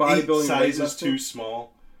Universal that's bodybuilding 8 sizes too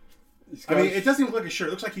small. I mean, it doesn't look like a shirt.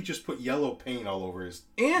 It looks like he just put yellow paint all over his...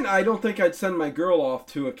 And I don't think I'd send my girl off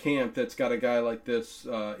to a camp that's got a guy like this,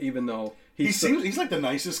 even though... He's like the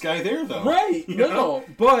nicest guy there, though. Right. No,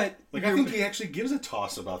 but... Like, I think he actually gives a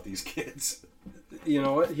toss about these kids. You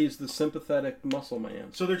know what? He's the sympathetic muscle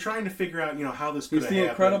man. So they're trying to figure out, how this could have happened. He's the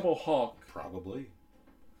Incredible Hulk. Probably.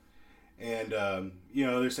 And,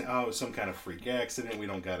 they're saying, it's some kind of freak accident. We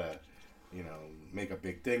don't gotta, make a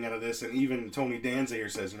big thing out of this. And even Tony Danza here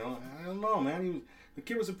says, I don't know, man. The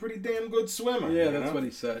kid was a pretty damn good swimmer. Yeah, that's what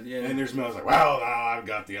he said, yeah. And there's Mel's like, well, now I've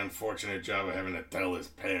got the unfortunate job of having to tell his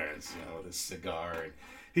parents, with his cigar. And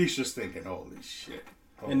he's just thinking, holy shit.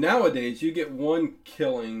 And nowadays, you get one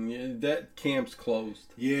killing, that camp's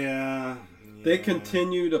closed. Yeah. They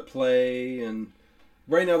continue to play, and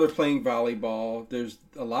right now they're playing volleyball. There's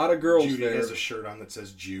a lot of girls Judy there. has a shirt on that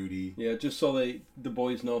says Judy. Yeah, just so the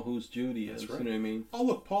boys know who's Judy is. That's right. You know what I mean? Oh,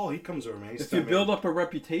 look, Paul, he comes over, man. If you build up a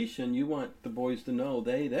reputation, you want the boys to know,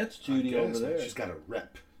 that's Judy over there. She's got a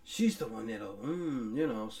rep. She's the one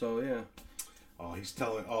that'll, so yeah. Oh, he's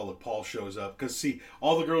telling. Oh, look, Paul shows up because see,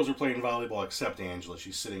 all the girls are playing volleyball except Angela.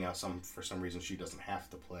 She's sitting out for some reason she doesn't have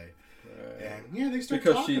to play. Right. And they start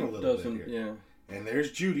talking a little bit here. Yeah. And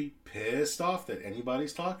there's Judy, pissed off that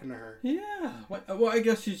anybody's talking to her. Yeah. Well, I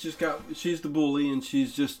guess she's the bully, and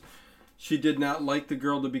she did not like the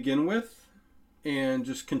girl to begin with, and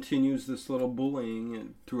just continues this little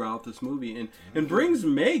bullying throughout this movie, and brings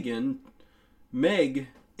Meg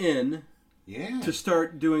in. Yeah. To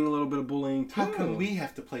start doing a little bit of bullying too. How come we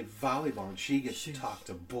have to play volleyball and she gets to talk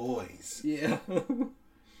to boys? Yeah.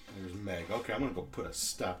 There's Meg. Okay, I'm gonna go put a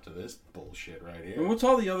stop to this bullshit right here. And what's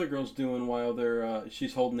all the other girls doing while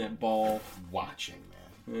she's holding that ball? Watching,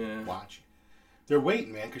 man. Yeah. Watching. They're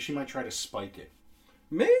waiting, man, because she might try to spike it.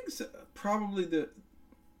 Meg's probably the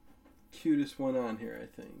cutest one on here, I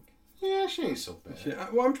think. Yeah, she ain't so bad.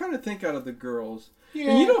 I'm trying to think out of the girls. Yeah.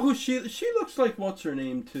 And you know who she looks like? What's her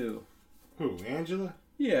name too? Who, Angela?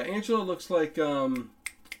 Yeah, Angela looks like,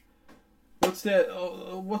 what's that,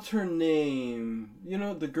 what's her name?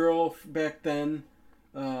 The girl back then,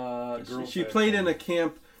 she played in a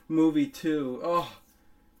camp movie too. Oh,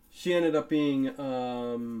 she ended up being,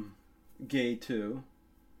 gay too.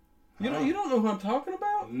 You don't know who I'm talking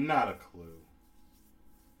about? Not a clue.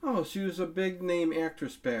 Oh, she was a big name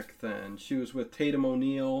actress back then. She was with Tatum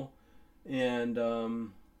O'Neal and,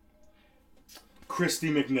 Christy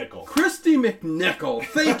McNichol. Christy McNichol.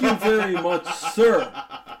 Thank you very much, sir.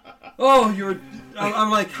 Oh,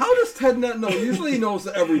 I'm like, how does Ted not know? Usually he knows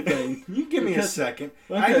everything. You give me a second.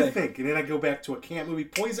 Okay. I had to think, and then I go back to a camp movie,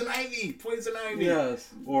 Poison Ivy.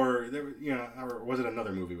 Yes. Or or was it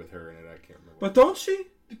another movie with her in it? I can't remember. But don't she?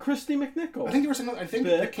 Christy McNichol. I think there was another. I think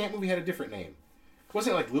the camp movie had a different name.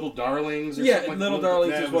 Wasn't it like Little Darlings? Or something like Little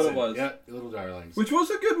Darlings is what it was. Yeah, Little Darlings. Which was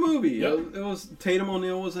a good movie. Yep. It was Tatum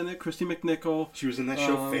O'Neal was in it. Christy McNichol. She was in that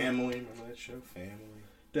show Family. Remember that show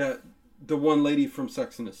Family? The one lady from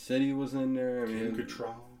Sex and the City was in there. Kim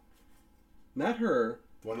Cattrall. Not her.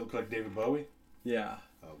 The one that looked like David Bowie? Yeah.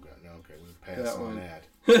 Oh, God. No, okay. We'll pass on that.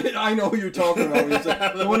 I know who you're talking about.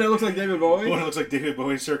 The one that looks like David Bowie? The one that looks like David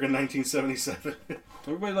Bowie circa 1977.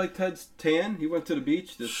 Everybody liked Ted's tan. He went to the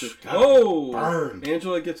beach. Burned.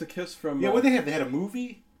 Angela gets a kiss from... Yeah, what they have? They had a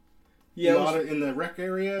movie? Yeah. In the rec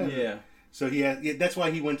area? Yeah. So that's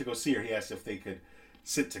why he went to go see her. He asked if they could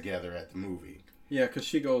sit together at the movie. Yeah, because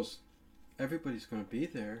she goes, everybody's going to be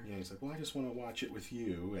there. Yeah, he's like, well, I just want to watch it with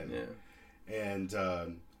you. And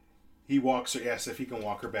he asks if he can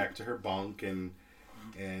walk her back to her bunk, and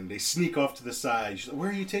they sneak off to the side. She's like, where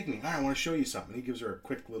are you taking me? I want to show you something. He gives her a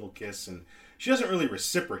quick little kiss, and she doesn't really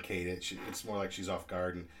reciprocate it. It's more like she's off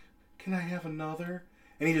guard, and can I have another?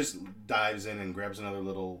 And he just dives in and grabs another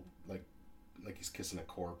little, like he's kissing a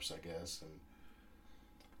corpse, I guess.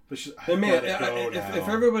 But she's, if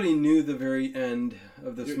everybody knew the very end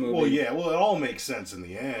of this movie... Well, yeah, it all makes sense in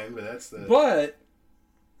the end, but that's the... But...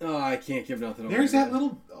 Oh, I can't give nothing away. There's that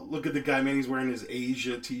little... Look at the guy, man. He's wearing his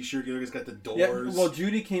Asia t-shirt. He's got the doors. Yeah, well,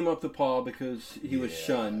 Judy came up to Paul because he was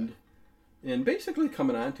shunned. And basically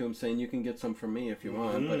coming on to him saying, you can get some from me if you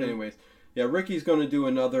want. But anyways, yeah, Ricky's going to do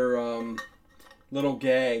another little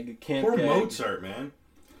gag. Poor Mozart, man.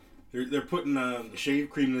 They're putting shave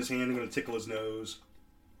cream in his hand and going to tickle his nose.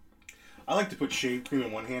 I like to put shave cream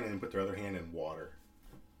in one hand and then put their other hand in water.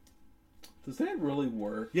 Does that really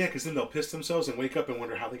work? Yeah, because then they'll piss themselves and wake up and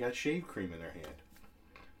wonder how they got shave cream in their hand.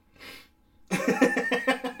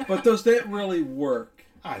 But does that really work?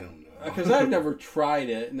 I don't know. Because I've never tried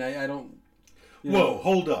it, and I don't... Whoa,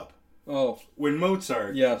 hold up. Oh. When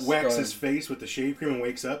Mozart whacks his face with the shave cream and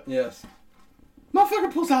wakes up, yes,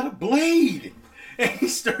 motherfucker pulls out a blade and he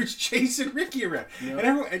starts chasing Ricky around.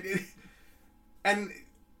 Yep. And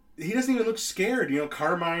he doesn't even look scared.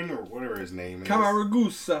 Carmine, or whatever his name is,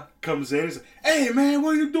 Camaragusa, comes in and says, hey, man,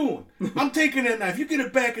 what are you doing? I'm taking that knife. You get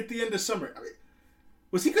it back at the end of summer. I mean,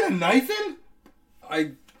 was he going to knife him?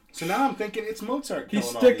 So now I'm thinking it's Mozart killing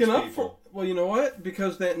he's sticking all these up people. Well, you know what?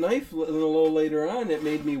 Because that knife, a little later on, it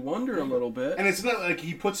made me wonder a little bit. And it's not like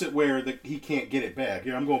he puts it where he can't get it back.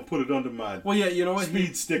 I'm going to put it under my you know what?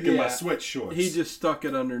 speed stick in my sweat shorts. He just stuck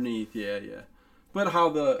it underneath, yeah. But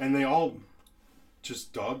how And they all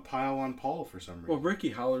just dogpile on Paul for some reason. Well,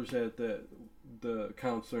 Ricky hollers at the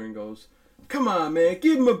counselor and goes, come on, man,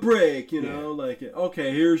 give him a break,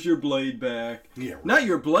 okay, here's your blade back. Yeah, right. Not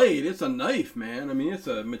your blade, it's a knife, man. I mean, it's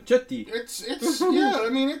a machete. It's it's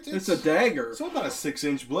a dagger. It's about a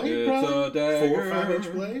 6-inch blade, it's probably. A dagger. 4 or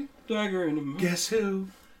 5-inch blade. Dagger in the mouth. Guess who?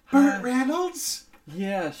 Burt Reynolds.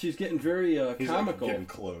 Yeah, she's getting very He's comical. Getting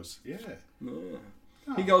close. Yeah. Oh,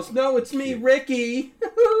 he goes, no, it's me, Ricky.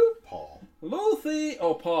 Paul. Lucy.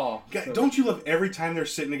 Oh, Paul. Don't you love every time they're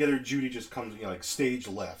sitting together, Judy just comes, stage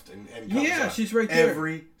left and comes up. She's right there.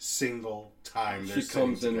 Every single time they're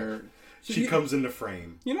comes in her. She comes in the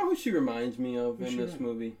frame. You know who she reminds me of in this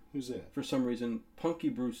movie? Who's that? For some reason, Punky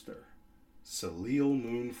Brewster. Salil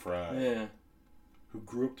Moon Frye. Yeah. Who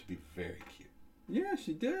grew up to be very cute. Yeah,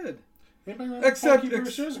 she did. Except Punky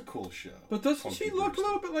Brewster is a cool show. But doesn't she look a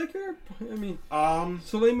little bit like her? I mean,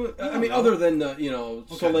 Soleil other than the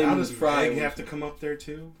Soleil Moon Frye. Meg have to come up there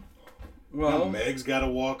too? Well, Meg's got to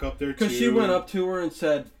walk up there too. Because she went up to her and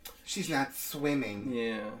said, she's not swimming.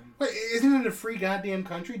 Yeah. But isn't it a free goddamn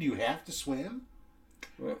country? Do you have to swim?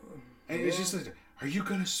 Well, and it's just like, are you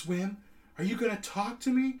going to swim? Are you going to talk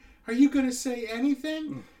to me? Are you going to say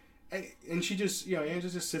anything? And she just,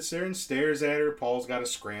 Angela just sits there and stares at her. Paul's got to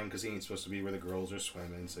scram because he ain't supposed to be where the girls are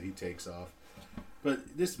swimming, so he takes off.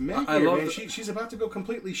 But this Meg here, man, she's about to go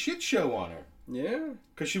completely shit show on her. Yeah.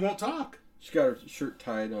 Because she won't talk. She got her shirt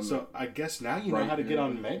tied on. So I guess now you know how to get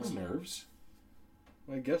on Meg's nerves.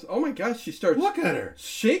 I guess. Oh my gosh, she starts. Look at her.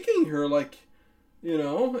 Shaking her like,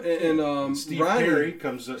 and Steve Ronnie, Perry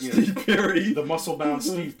comes up. Steve Perry. The muscle-bound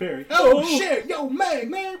Steve Perry. Oh, shit. Yo, Meg,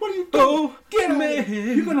 man, what are you doing? Oh, get Meg.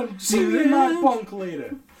 You're going to see me in my bunk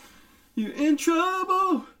later. You in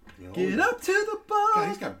trouble. Get up to the bunk. God,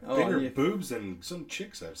 he's got bigger boobs than some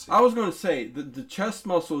chicks I've seen. I was going to say, the chest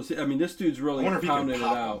muscles, I mean, this dude's really pounding it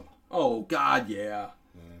out. Oh, God, yeah.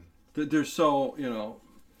 They're so,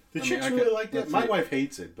 The chicks really like that. My wife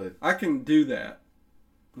hates it, but... I can do that.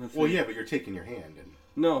 Let's Well, see. yeah, but you're taking your hand and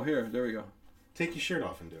No, here. There we go. take your shirt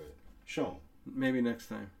off and do it. Show them. Maybe next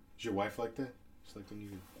time. Is your wife like that? It's like when you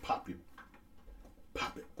pop it.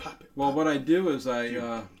 Well, what I do is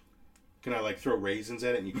Can I like throw raisins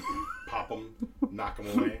at it and you can pop them, knock them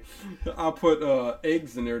away? I'll put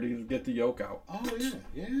eggs in there to get the yolk out. Oh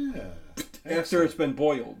yeah. After it's been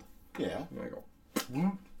boiled. Yeah. And I go.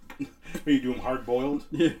 Are you doing hard boiled?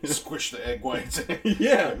 Yeah. Squish the egg whites.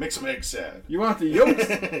 Yeah. Make some egg salad. You want the yolks?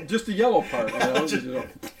 Just the yellow part. You know?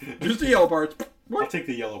 Just the yellow parts. I'll take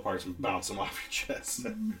the yellow parts and bounce them off your chest.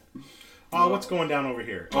 Oh, what's going down over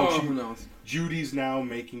here? Who knows? Judy's now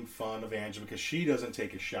making fun of Angela because she doesn't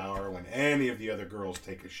take a shower when any of the other girls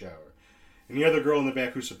take a shower. And the other girl in the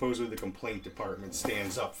back, who's supposedly the complaint department,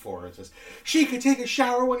 stands up for her and says, she could take a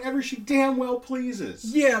shower whenever she damn well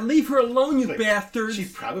pleases. Yeah, leave her alone, you bastards. She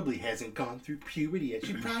probably hasn't gone through puberty yet.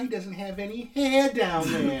 She probably doesn't have any hair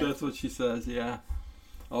down there. That's what she says, yeah.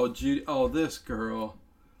 Oh, Judy. Oh, this girl.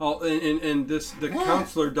 Oh, and the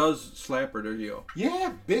counselor does slap her. There you go.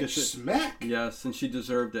 Yeah, bitch smack. Yes, and she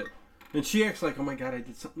deserved it. And she acts like, oh my God, I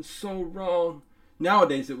did something so wrong.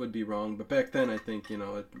 Nowadays it would be wrong, but back then I think, it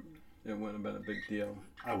wouldn't have been a big deal.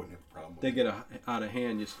 I wouldn't have a problem with They get out of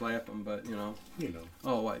hand, you slap them, but,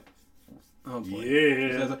 Oh, like, oh boy.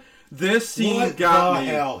 Yeah. This scene what got the me.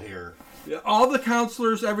 hell here? All the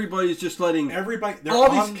counselors, everybody's just letting Everybody, all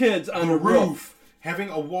these kids on the roof. Having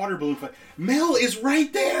a water balloon fight. Mel is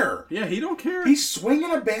right there. Yeah, he don't care. He's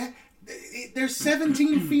swinging a bat. They're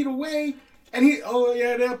 17 feet away, and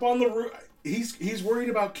they're up on the roof. He's worried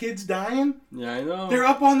about kids dying. Yeah, I know. They're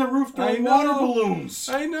up on the roof throwing water balloons.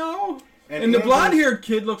 I know. And the blonde-haired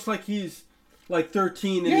kid looks like he's like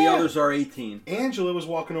 13, and the others are 18. Angela was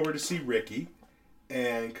walking over to see Ricky,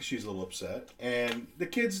 and because she's a little upset, and the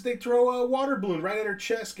kids, they throw a water balloon right at her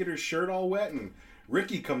chest, get her shirt all wet, and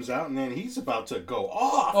Ricky comes out, and then he's about to go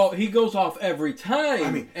off. Oh, he goes off every time.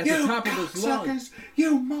 I mean, at the top of his lungs.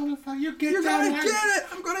 You motherfucker, you're gonna get it.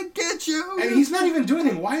 I'm gonna get you. And he's not even doing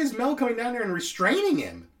anything. Why is Mel coming down there and restraining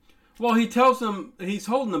him? Well, he tells them, he's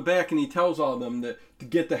holding them back, and he tells all of them to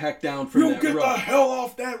get the heck down from that roof. You get the hell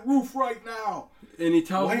off that roof right now. And he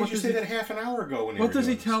tells. Why didn't you say that half an hour ago? What does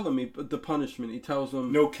he tell them? The punishment. He tells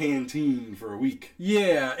them no canteen for a week.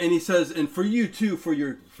 Yeah, and he says, and for you too, for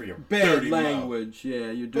your bad language. Mouth.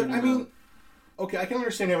 Yeah, you're doing. But I mean, okay, I can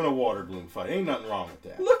understand having a water balloon fight. Ain't nothing wrong with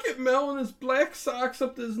that. Look at Mel in his black socks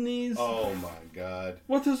up to his knees. Oh my God.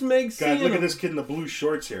 What does Meg see? God, look at this kid in the blue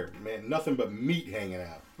shorts here, man. Nothing but meat hanging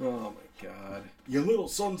out. Oh my God. You little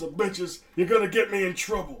sons of bitches, you're gonna get me in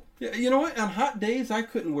trouble. Yeah, you know what? On hot days, I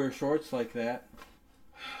couldn't wear shorts like that.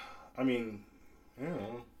 I mean, I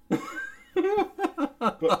don't know.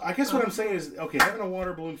 But I guess what I'm saying is, okay, having a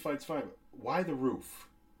water balloon fight's fine, but why the roof?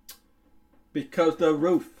 Because the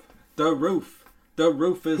roof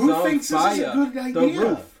is Who on thinks fire. This is a good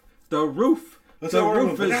idea? The roof Let's is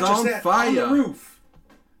on fire. On the roof.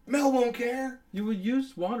 Mel won't care. You would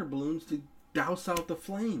use water balloons to douse out the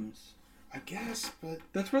flames. I guess, but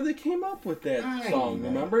that's where they came up with that song.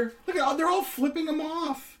 Remember? Look at they're all flipping them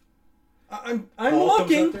off. I'm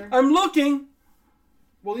looking. I'm looking.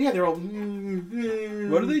 Well, yeah, they're all.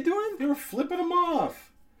 What are they doing? They were flipping them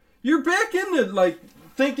off. You're back into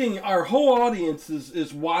thinking our whole audience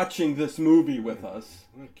is watching this movie with us.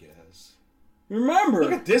 I guess. Remember,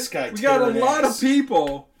 look at this guy. We got a lot of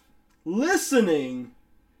people listening.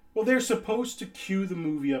 Well, they're supposed to cue the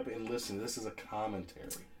movie up and listen. This is a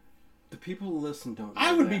commentary. The people who listen don't know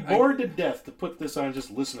I would be bored to death to put this on and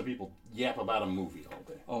just listen to people yap about a movie all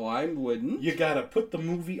day. Oh, I wouldn't. You gotta put the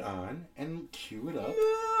movie on and cue it up.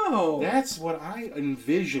 No. That's what I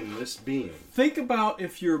envision this being. Think about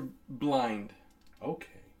if you're blind. Okay.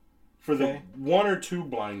 For the one or two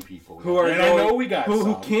blind people. Who are and I know we got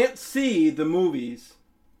who can't see the movies,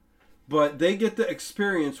 but they get to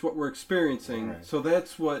experience what we're experiencing. Right. So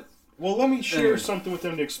that's what... Well, let me share something with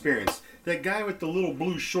them to experience. That guy with the little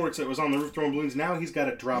blue shorts that was on the roof throwing balloons, now he's got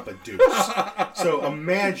to drop a deuce. So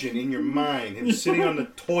imagine in your mind him sitting on the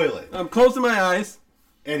toilet. I'm closing my eyes.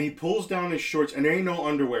 And he pulls down his shorts, and there ain't no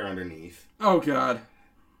underwear underneath. Oh, God.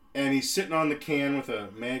 And he's sitting on the can with a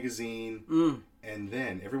magazine. Mm. And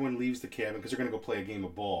then everyone leaves the cabin because they're going to go play a game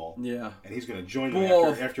of ball. Yeah. And he's going to join them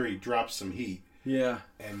after he drops some heat. Yeah.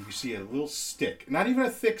 And you see a little stick. Not even a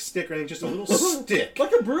thick stick or anything, just a little stick.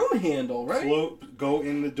 Like a broom handle, right? Go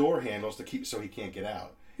in the door handles to keep so he can't get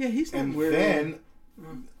out. Yeah, he's not wearing... And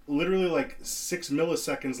then, literally like 6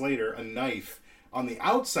 milliseconds later, a knife on the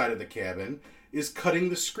outside of the cabin is cutting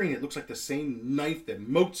the screen. It looks like the same knife that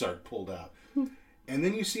Mozart pulled out. And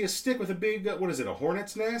then you see a stick with a big, a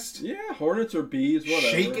hornet's nest? Yeah, hornets or bees, whatever.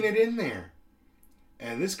 Shaking it in there.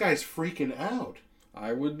 And this guy's freaking out.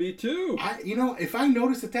 I would be too. If I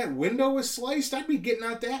noticed that window was sliced, I'd be getting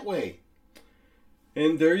out that way.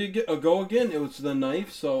 And there you go again. It was the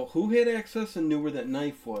knife. So who had access and knew where that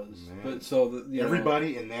knife was? Man. But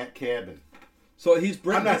everybody in that cabin. So he's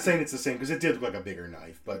I'm not saying it's the same because it did look like a bigger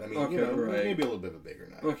knife, but I mean, right. maybe a little bit of a bigger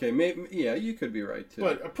knife. Okay, maybe, yeah, you could be right too.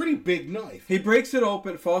 But a pretty big knife. He breaks it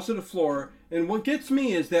open, falls to the floor, and what gets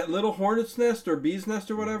me is that little hornet's nest or bee's nest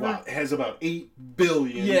or whatever. Wow, it has about 8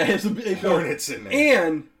 billion. Yeah, it has a hornets in there.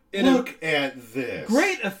 And look at this.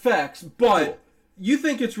 Great effects, but. Cool. You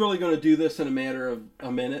think it's really going to do this in a matter of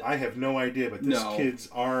a minute? I have no idea, but this kid's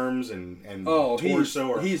arms and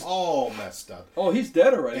torso are all messed up. Oh, he's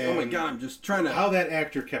dead already. Oh my God, I'm just trying to... How that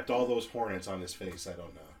actor kept all those hornets on his face, I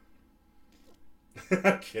don't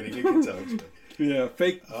know. I'm kidding, you can tell it's fake. Yeah,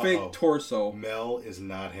 fake torso. Mel is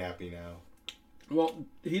not happy now. Well,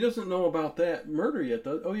 he doesn't know about that murder yet,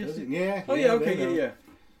 does? Oh, yes. Yeah. Oh, yeah, okay, yeah.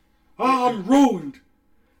 Oh, I'm ruined.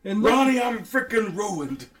 And Ronnie, I'm freaking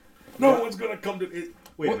ruined. No one's going to come to...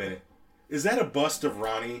 Wait a minute. Is that a bust of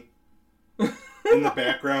Ronnie in the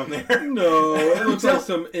background there? No, it looks like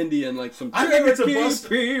some Indian, like some I think it's a bust.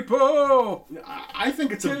 People! I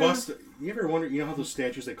think it's a bust. You ever wonder, how those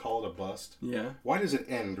statues, they call it a bust? Yeah. Why does it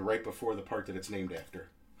end right before the part that it's named after?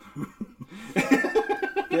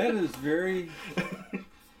 That is very...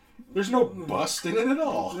 There's no bust in it at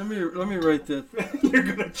all. Let me write that. You're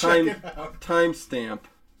going to check it out. Timestamp.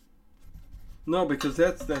 No, because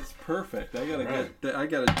that's perfect. I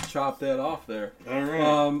gotta chop that off there. All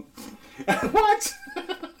right. What?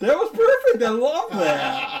 That was perfect. I love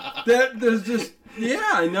that. There's just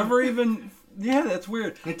I never even that's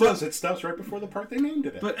weird. It does. It stops right before the part they named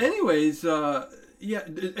it. But anyways,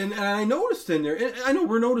 and I noticed in there. And I know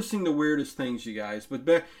we're noticing the weirdest things, you guys. But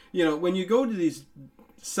back, when you go to these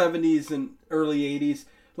 70s and early 80s.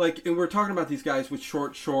 And we're talking about these guys with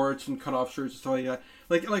short shorts and cut-off shirts and stuff like that.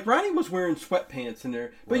 Like Ronnie was wearing sweatpants in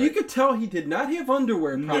there, but you could tell he did not have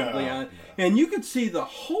underwear probably on, and you could see the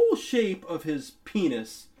whole shape of his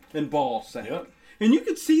penis and ball sack. Yep. And you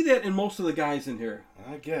could see that in most of the guys in here.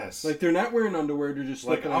 I guess. They're not wearing underwear; they're just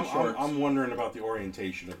slipping on shorts. I'm wondering about the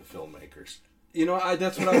orientation of the filmmakers.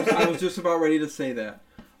 That's what I was just about ready to say that.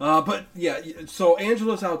 But yeah, so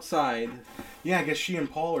Angela's outside. Yeah, I guess she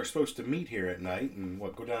and Paul are supposed to meet here at night and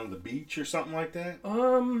go down to the beach or something like that.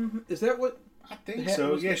 Is that what? I think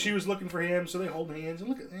so. Yeah, she was looking for him, so they hold hands and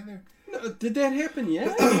look at there. No, did that happen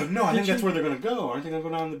yet? No, I think that's where they're gonna go. Aren't they gonna go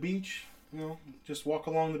down the beach? Just walk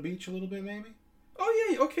along the beach a little bit, maybe. Oh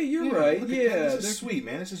yeah, okay, you're right. Yeah, this is sweet,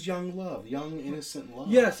 man. This is young love, young innocent love.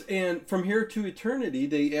 Yes, and From Here to Eternity,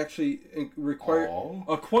 they actually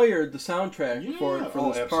acquired the soundtrack for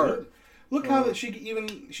this part. Look how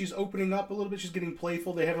she's opening up a little bit. She's getting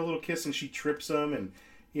playful. They have a little kiss, and she trips him, and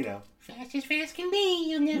fast as fast can be.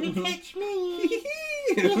 You'll never catch me.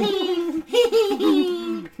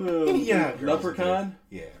 Yeah, Leprechaun.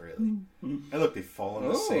 Yeah, really. And look, they fall in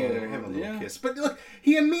the sand. They're having a little kiss. But look,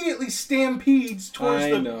 he immediately stampedes towards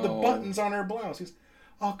the buttons on her blouse. He's,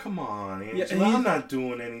 oh, come on, Angela. I'm not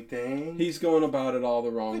doing anything. He's going about it all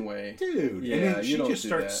the wrong way. Dude. Yeah, and then she just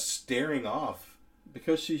starts staring off.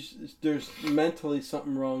 Because there's mentally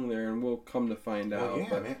something wrong there, and we'll come to find out.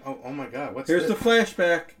 Yeah, man. Oh my God. Here's the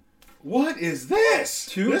flashback. What is this?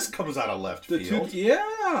 This comes out of left field.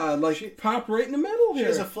 She pop right in the middle here. She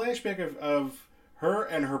has a flashback of her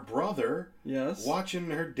and her brother watching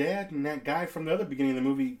her dad and that guy from the other beginning of the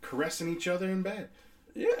movie caressing each other in bed.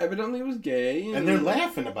 Yeah, evidently it was gay. And they're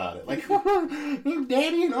laughing about it. Like,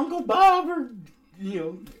 Daddy and Uncle Bob are,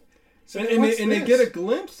 So and they get a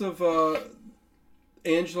glimpse of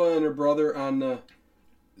Angela and her brother on the...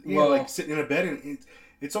 like sitting in a bed, and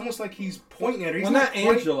it's almost like he's pointing at her. He's not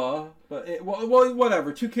Angela, but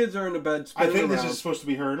whatever. Two kids are in the bed. I think this is supposed to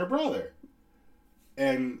be her and her brother,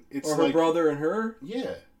 and it's her brother and her.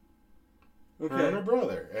 Yeah, okay. Her and her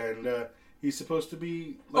brother, and he's supposed to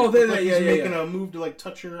be. He's making a move to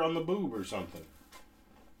touch her on the boob or something.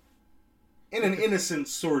 In an innocent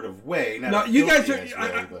sort of way. Now you guys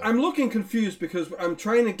are. I'm looking confused because I'm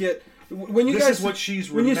trying to get. When you this is what she's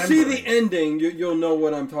remembering. When you see the ending, you'll know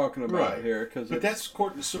what I'm talking about here. But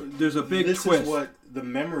there's a big twist. This is what the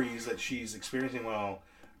memories that she's experiencing while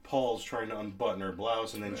Paul's trying to unbutton her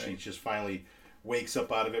blouse, and then she just finally wakes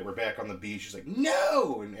up out of it. We're back on the beach. She's like,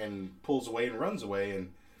 no! And pulls away and runs away.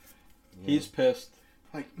 And he's pissed.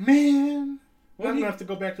 Like, man! I'm going to have to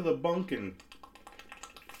go back to the bunk and...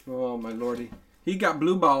 Oh, my lordy. He got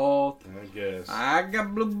blue balls. I guess. I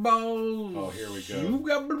got blue balls. Oh, here we go. You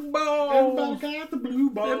got blue balls. Everybody got the blue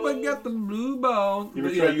balls. Everybody got the blue balls. You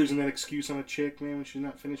ever try using that excuse on a chick, man, when she's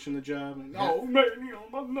not finishing the job? Like, oh, man,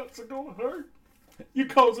 my nuts are going to hurt. You're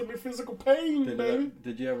causing me physical pain, baby.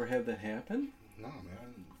 Did you ever have that happen? No,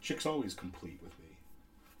 man. Chick's always complete with me.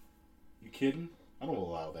 You kidding? I don't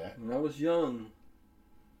allow that. When I was young.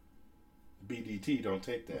 BDT, don't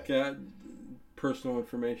take that. Got personal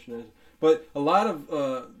information. But a lot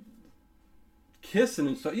of kissing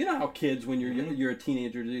and stuff. You know how kids, when you're a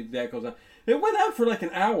teenager, that goes on. It went on for like an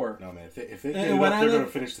hour. No, man. If they get it up, they're going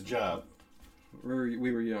to finish the job.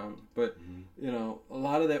 We were young. But, you know, a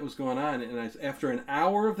lot of that was going on. And after an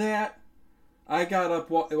hour of that, I got up.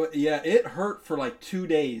 Yeah, it hurt for like 2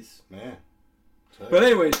 days. Man. But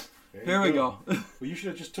anyways, here we go. Well, you should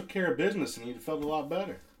have just took care of business and you'd have felt a lot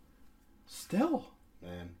better. Still.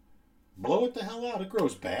 Man. Blow it the hell out. It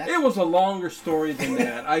grows back. It was a longer story than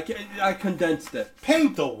that. I condensed it.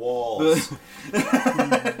 Paint the walls.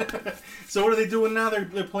 So what are they doing now?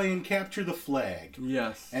 They're playing Capture the Flag.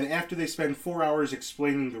 Yes. And after they spend 4 hours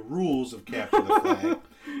explaining the rules of Capture the Flag,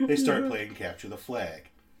 they start playing Capture the Flag.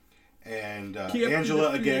 And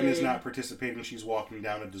Angela, again, is not participating. She's walking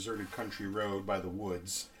down a deserted country road by the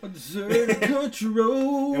woods. A deserted country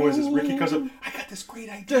road. And what is this? Ricky comes up, I got this great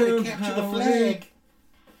idea to capture the flag.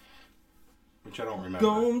 Which I don't remember.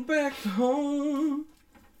 Going back to home.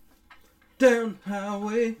 Down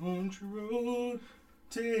highway. Country road.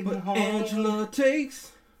 Take but me home. Angela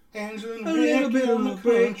takes Angela and a little bit on of the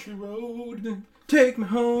a break. country road. Take me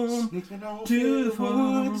home. Sneaking off To the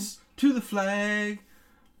woods. to the flag.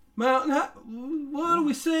 Mountain high. What are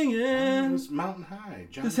we singing? It's Mountain High.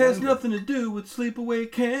 John This has Denver. nothing to do with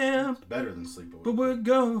Sleepaway Camp. It's better than Sleepaway. But we're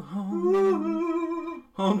going home.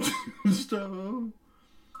 Home to the stone.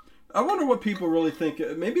 I wonder what people really think.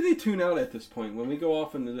 Maybe they tune out at this point when we go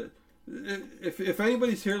off into the. If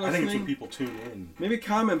anybody's here listening, I think it's when people tune in. Maybe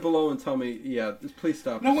comment below and tell me. Yeah, please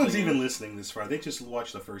stop. No one's even listening this far. They just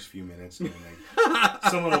watch the first few minutes. And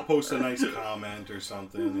someone will post a nice comment or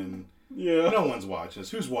something, and no one's watching this.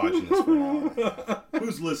 Who's watching this for an hour?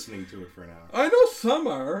 Who's listening to it for an hour? I know some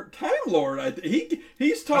are. Time Lord,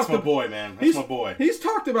 he's talked. That's my boy, man. That's my boy. He's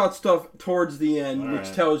talked about stuff towards the end, All which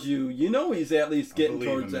right. tells you, he's at least getting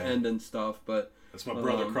towards him, the man. end and stuff. But that's my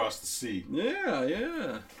brother across the sea.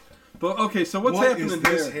 Yeah. But okay, so what's what happening is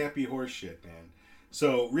this here? happy horse shit, man?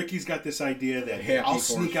 So Ricky's got this idea that Happy I'll horse.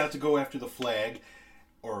 sneak out to go after the flag,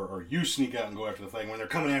 or you sneak out and go after the flag. When they're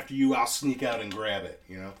coming after you, I'll sneak out and grab it,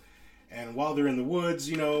 And while they're in the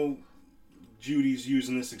woods, Judy's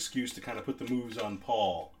using this excuse to kind of put the moves on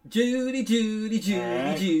Paul. Judy. All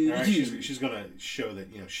right. She's gonna show that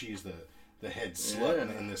she's the head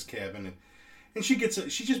slut in this cabin, and she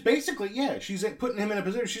just basically she's putting him in a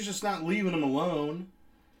position. She's just not leaving him alone.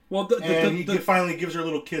 Well, he finally gives her a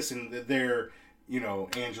little kiss, and there,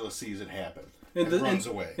 Angela sees it happen and runs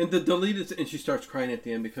away. And the deleted, and she starts crying at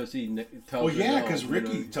the end because he tells her. Well, yeah, because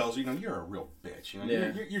Ricky tells her, you're a real bitch.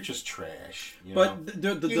 You're just trash. But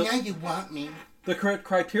now you want me. The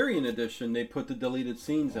Criterion edition, they put the deleted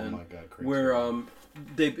scenes in. Oh my God, where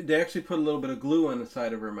they actually put a little bit of glue on the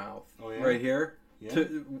side of her mouth, right here,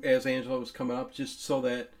 as Angela was coming up, just so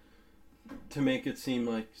that. To make it seem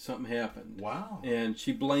like something happened. Wow. And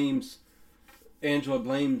Angela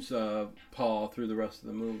blames Paul through the rest of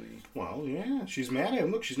the movie. Well, yeah. She's mad at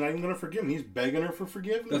him. Look, she's not even going to forgive him. He's begging her for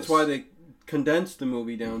forgiveness. That's why they condensed the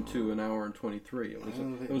movie down to an hour and 23.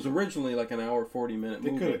 It was originally like an hour 40-minute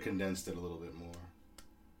movie. They could have condensed it a little bit more.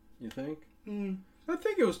 You think? Mm. I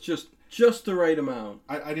think it was just the right amount.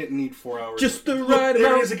 I didn't need 4 hours. Just the right amount.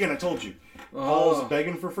 There it is again. I told you. Paul's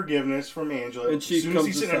begging for forgiveness from Angela. And she as soon comes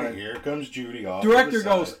as he's sitting aside. here comes Judy off. Director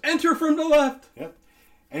goes, enter from the left. Yep.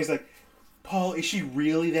 And he's like, Paul, is she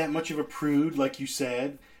really that much of a prude, like you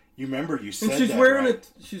said? You remember you said and that, right?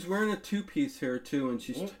 She's wearing a two-piece here too, and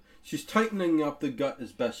she's tightening up the gut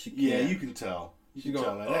as best she can. Yeah, you can tell. You can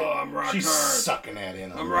tell that. I'm rock She's hard. sucking that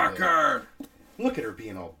in. I'm rock hard. Look at her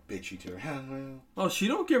being all bitchy to her. Oh, she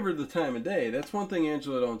don't give her the time of day. That's one thing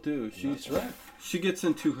Angela don't do. That's right. She gets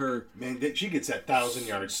into her... Man, she gets that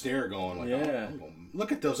 1,000-yard stare going. Like, yeah.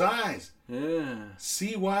 Look at those eyes. Yeah.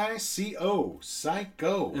 C-Y-C-O.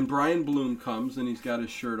 Psycho. And Brian Bloom comes, and he's got his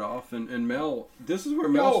shirt off. And Mel... This is where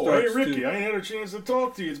Mel starts hey, Ricky, I ain't had a chance to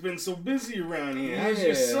talk to you. It's been so busy around here. Yeah. How's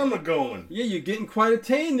your summer going? Yeah, you're getting quite a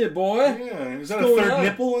tan there, boy. Yeah. Is that a third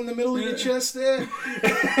nipple in the middle of your chest there?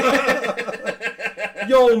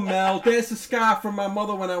 Yo, Mel, that's a scar from my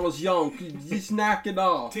mother when I was young. Just knock it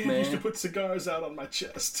off, Dad man. used to put cigars out on my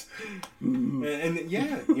chest.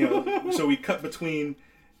 So we cut between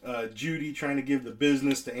Judy trying to give the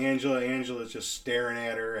business to Angela. Angela's just staring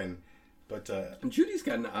at her, and Judy's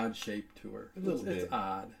got an odd shape to her. A little bit. It's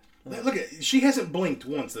odd. Look at, she hasn't blinked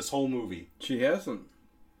once this whole movie. She hasn't.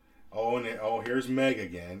 Oh, here's Meg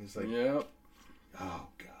again. It's like, yep. oh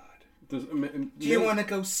God. Do you want to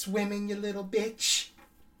go swimming, you little bitch?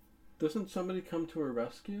 Doesn't somebody come to her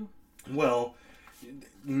rescue? Well,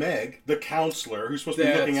 Meg, the counselor, who's supposed to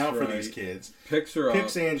be looking out for these kids, picks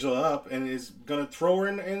Angela up and is going to throw her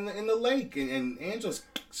in the lake. And Angela's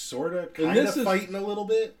kind of fighting a little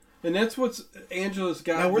bit. And that's what's Angela's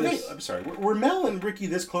got. Now, I'm sorry. Were Mel and Ricky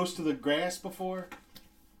this close to the grass before?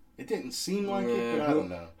 It didn't seem like it, but I don't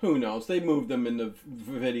know. Who knows? They moved them in the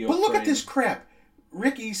video. But look at this crap.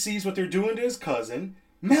 Ricky sees what they're doing to his cousin.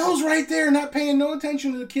 Mel's right there, not paying no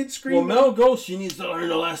attention to the kid screaming. Well, Mel goes. She needs to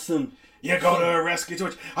learn a lesson. You go to a rescue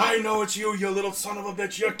torch. I know it's you little son of a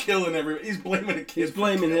bitch. You're killing everybody. He's blaming the kid. He's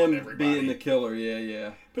blaming him being the killer.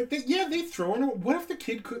 Yeah. But they throw her. What if the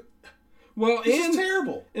kid could? Well, this is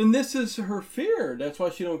terrible. And this is her fear. That's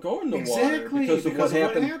why she don't go in the water because of what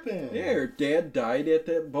happened. Yeah, her dad died at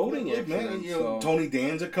that boating accident. Man, Tony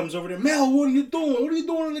Danza comes over there. Mel, what are you doing? What are you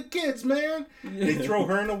doing to the kids, man? Yeah. They throw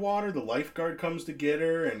her in the water. The lifeguard comes to get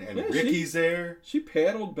her, and Ricky's there. She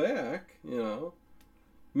paddled back.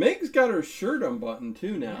 Meg's got her shirt unbuttoned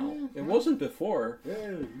too now. It wasn't before.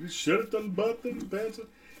 Yeah, you shirt unbuttoned, Benson.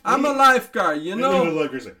 I'm a lifeguard, you know. The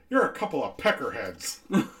lifeguard said, "You're a couple of peckerheads."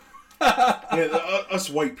 Us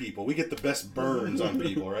white people, we get the best burns on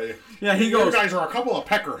people, right? Yeah, he goes, goes, "You guys are a couple of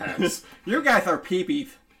peckerheads." You guys are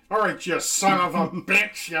peepees. All right, you son of a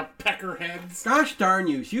bitch, you peckerheads. Gosh darn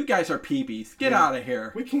you guys are peepees. Get out of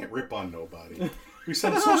here. We can't rip on nobody. We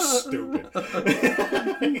sound so stupid.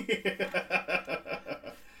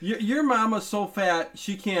 Your mama's so fat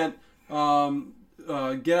she can't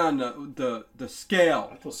get on the scale.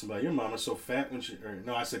 I told somebody your mama's so fat when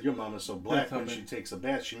I said your mama's so black when she takes a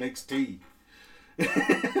bath she makes tea.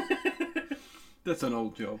 That's an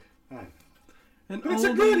old joke. It's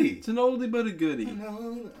a goodie. It's an oldie but a goodie. I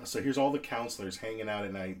know. So here's all the counselors hanging out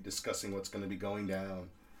at night discussing what's going to be going down.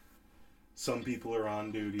 Some people are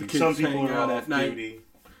on duty. Some people are off duty.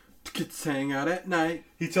 Kids hang out at night.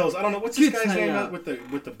 He tells, I don't know, what's this guy's name with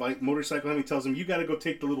the bike motorcycle? He tells him, you got to go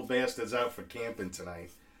take the little bastards out for camping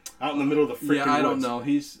tonight. Out in the middle of the freaking woods. I don't know.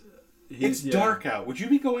 It's dark out. Would you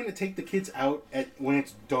be going to take the kids out when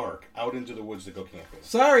it's dark, out into the woods to go camping?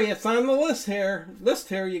 Sorry, it's on the list here.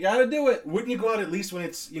 You got to do it. Wouldn't you go out at least when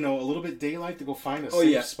it's, a little bit daylight to go find a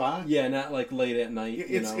safe spot? Yeah, not like late at night.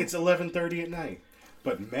 It's 11:30 at night.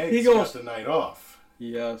 But Meg's got the night off.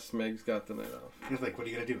 Yes, Meg's got the night off. He's like, what are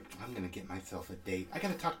you going to do? I'm going to get myself a date. I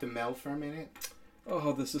got to talk to Mel for a minute.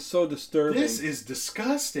 Oh, this is so disturbing. This is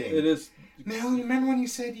disgusting. It is. Mel, you remember when you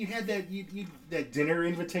said you had that dinner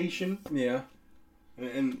invitation? Yeah.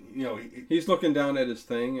 And he's looking down at his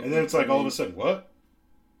thing. And then it's like all of a sudden, what?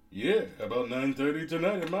 Yeah, about 9:30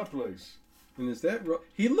 tonight at my place. And is that...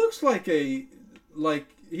 He looks like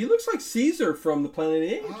he looks like Caesar from the Planet of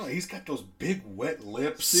the Apes. Oh, he's got those big wet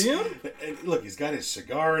lips. See him? And look, he's got his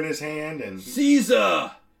cigar in his hand and...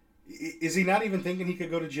 Caesar! Is he not even thinking he could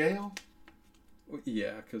go to jail?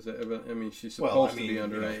 Yeah, because, she's supposed to be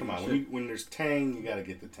underage. Come on, when there's tang, you got to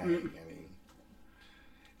get the tang.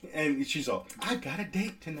 And she's all, I've got a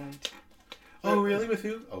date tonight. Oh, really? With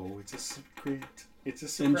who? Oh, it's a secret. It's a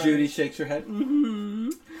surprise. And Judy shakes her head.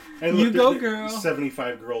 Mm-hmm. And look, you go, girl.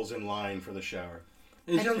 75 girls in line for the shower.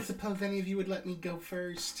 I don't suppose any of you would let me go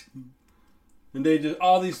first. And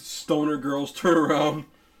all these stoner girls turn around,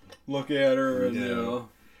 look at her, and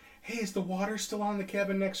Hey, is the water still on in the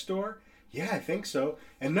cabin next door? Yeah, I think so.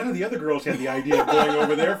 And none of the other girls had the idea of going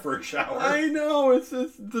over there for a shower. I know. It's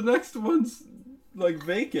the next one's like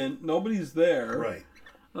vacant. Nobody's there. Right.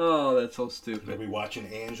 Oh, that's so stupid. We'll be watching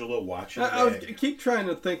Angela watching I keep trying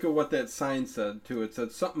to think of what that sign said, too. It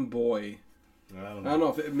said something boy. I don't know. I don't know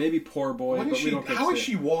if it maybe poor boy, but we don't get How is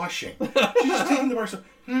she washing? She's just taking the bar so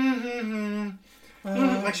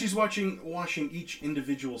like she's washing each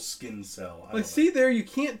individual skin cell. See there, you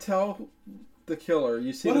can't tell the killer.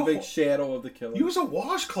 You see the big shadow of the killer. Use a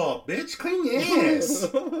washcloth, bitch. Clean your ass.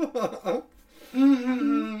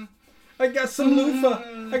 I got some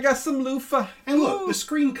loofah. And look, the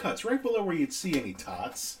screen cuts right below where you'd see any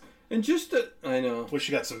tots. And I know. Well,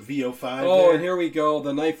 she got some VO5 Oh, there. And here we go.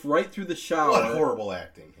 The knife right through the shower. What horrible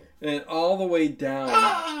acting here. And all the way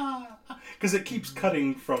down. Because it keeps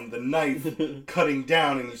cutting from the knife, cutting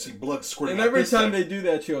down, and you see blood squirting out. And every time they do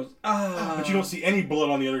that, she goes, But you don't see any blood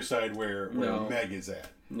on the other side where Meg is at.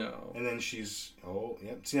 No. And then she's,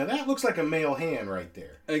 See, now that looks like a male hand right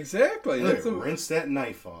there. Exactly. Rinse that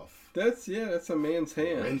knife off. That's a man's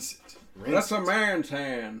hand. Rinse it. That's a man's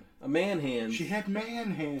hand. A man hand. She had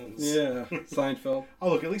man hands. Yeah, Seinfeld. Oh,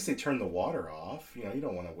 look, at least they turned the water off. You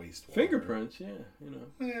don't want to waste water. Fingerprints, yeah,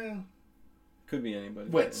 Yeah. Could be anybody.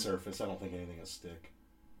 Wet surface. I don't think anything will stick.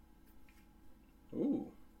 Ooh.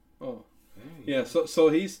 Oh. Hey. Yeah, so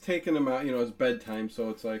he's taking them out. It's bedtime, so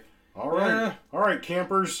it's like, all right,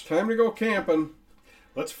 campers, time to go camping.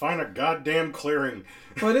 Let's find a goddamn clearing.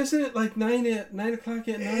 But isn't it like 9 o'clock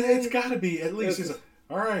at night? It's got to be at least.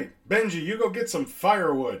 All right, Benji, you go get some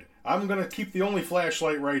firewood. I'm gonna keep the only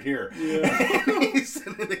flashlight right here. Yeah. He's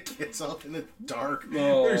sending the kids off in the dark.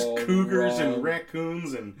 There's cougars and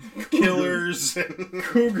raccoons and killers and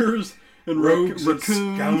cougars and rogues raccoons,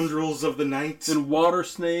 and scoundrels of the night and water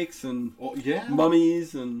snakes and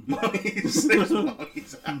mummies and mummies. There's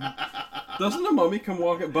mummies. Doesn't a mummy come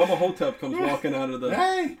walking? Bubba Hotep comes walking out of the.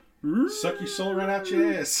 Hey, suck your soul right out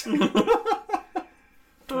your ass.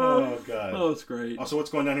 Oh God! Oh, it's great. Oh, so what's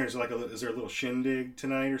going on here? Is there a little shindig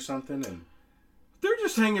tonight or something? And they're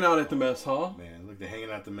just hanging out at the mess hall. Man, look, they're hanging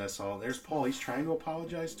out at the mess hall. There's Paul. He's trying to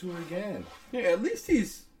apologize to her again. Yeah, at least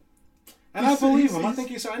he's. And I believe him. I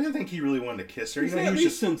didn't think he really wanted to kiss her. He's at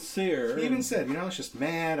least sincere. He even said, I was just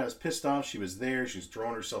mad. I was pissed off. She was there. She was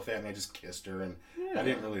throwing herself at me. I just kissed her, and I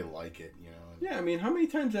didn't really like it. Yeah, I mean, how many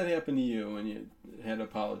times that happened to you when you had to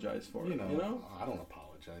apologize for it? I don't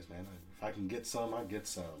apologize, man. If I can get some, I get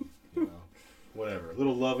some. Whatever. A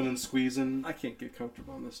little loving and squeezing. I can't get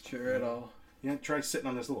comfortable in this chair at all. Yeah, try sitting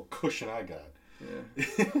on this little cushion I got.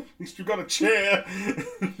 Yeah. At least you got a chair.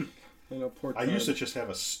 I used to just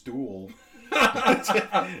have a stool.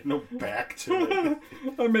 No back to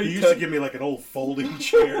it. He used to give me like an old folding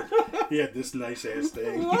chair. He had this nice ass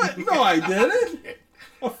thing. What? No, I didn't.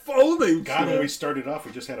 A folding chair. God, when we started off,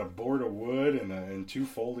 we just had a board of wood and 2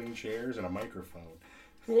 folding chairs and a microphone.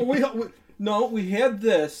 Well, we had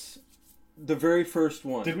this, the very first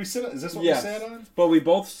one. Did we sit on? Is this what we sat on? But we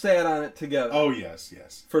both sat on it together. Oh, yes.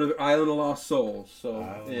 For the Island of Lost Souls. So,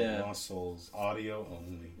 Island of Lost Souls, audio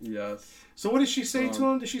only. Yes. So what did she say to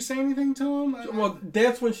him? Did she say anything to him? Well,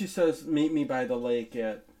 that's when she says, meet me by the lake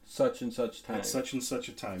at such and such time. At such and such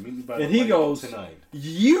a time. Meet me by the lake and he goes, tonight.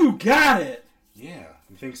 You got it! Yeah.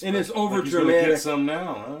 He thinks in his over he's dramatic get some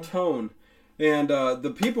now, huh? tone. And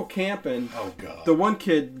the people camping, oh God, the one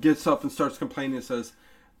kid gets up and starts complaining and says,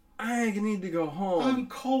 I need to go home. I'm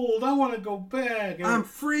cold. I want to go back. And I'm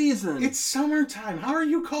freezing. It's summertime. How are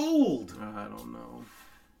you cold? I don't know.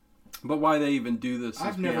 But why they even do this is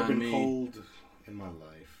I've never been me. cold in my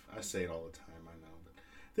life. I say it all the time, I know. But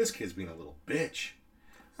this kid's being a little bitch.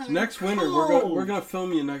 Next winter, we're gonna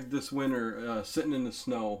film you this winter sitting in the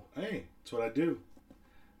snow. Hey, that's what I do.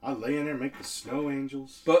 I lay in there and make the snow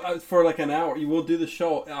angels. But for like an hour, you will do the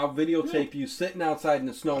show. I'll videotape you sitting outside in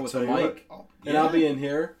the snow with a mic, and I'll be in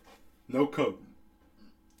here. No coat.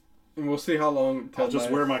 And we'll see how long. I'll just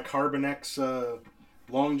wear my Carbon X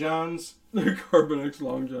long johns. The Carbon X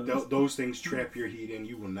long johns. Those things trap your heat in.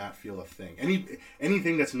 You will not feel a thing.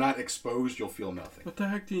 Anything that's not exposed, you'll feel nothing. What the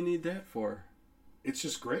heck do you need that for? It's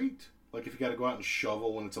just great. Like if you got to go out and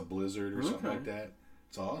shovel when it's a blizzard or something like that.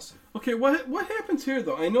 It's awesome. Okay, what happens here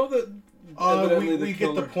though? I know that we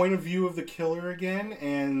get the point of view of the killer again,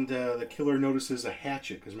 and the killer notices a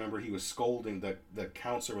hatchet because remember he was scolding the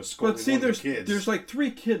counselor was scolding one of the kids. There's like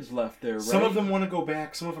 3 kids left there, right? Some of them want to go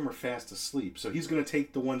back. Some of them are fast asleep. So he's going to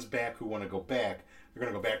take the ones back who want to go back. They're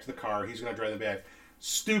going to go back to the car. He's going to drive them back.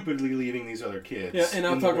 Stupidly leaving these other kids. Yeah, and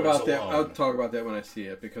I'll talk about that. Alone. I'll talk about that when I see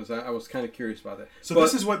it because I was kind of curious about that. So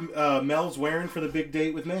this is what Mel's wearing for the big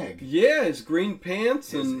date with Meg. Yeah, his green pants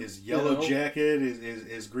his yellow jacket,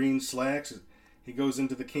 his green slacks. He goes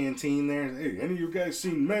into the canteen there. Hey, any of you guys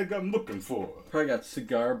seen Meg? I'm looking for. Probably got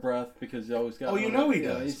cigar breath because he always got. Oh, he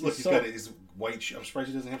does. Look, he's got his white. I'm surprised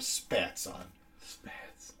he doesn't have spats on.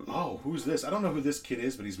 Spats. Oh, who's this? I don't know who this kid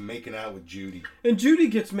is, but he's making out with Judy. And Judy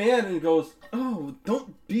gets mad and goes, "Oh,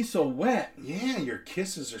 don't be so wet." Yeah, your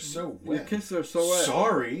kisses are so wet. Your kisses are so wet.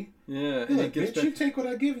 Sorry. Yeah, and it gets bitch, you take what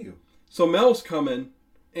I give you. So Mel's coming,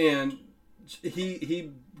 and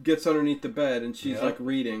he gets underneath the bed, and she's like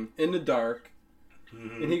reading in the dark.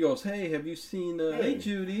 Mm-hmm. And he goes, "Hey, have you seen? Hey,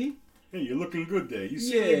 Judy. Hey, you're looking good there. You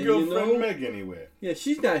see your girlfriend Meg anywhere?" Yeah,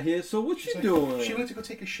 she's not here. So what you doing? She went to go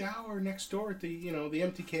take a shower next door at the the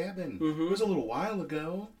empty cabin. Mm-hmm. It was a little while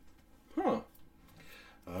ago. Huh.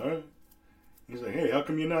 All right. He's like, "Hey, how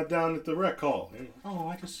come you're not down at the rec hall?"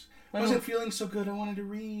 Oh, I wasn't feeling so good. I wanted to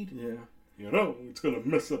read. Yeah. It's gonna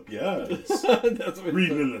mess up your eyes. That's what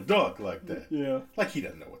reading in the dark like that. Yeah. Like he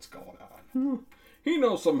doesn't know what's going on. He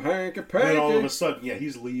knows some hanky-panky. And all of a sudden,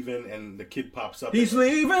 he's leaving, and the kid pops up. He's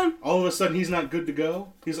leaving? All of a sudden, he's not good to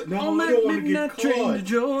go. He's like, no, I don't want to get caught. Train to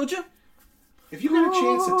Georgia. If you got a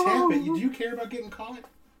chance to tap it, do you care about getting caught?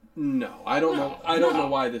 No, I don't know. I don't know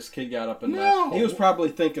why this kid got up and left. He was probably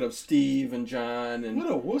thinking of Steve and John. And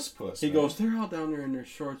what a wuss puss. He goes, they're all down there in their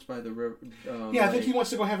shorts by the river. I think he wants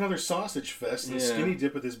to go have another sausage fest and skinny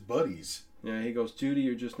dip with his buddies. Yeah, he goes, Judy,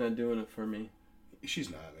 you're just not doing it for me. She's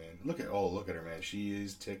not, man. Look at her, man. She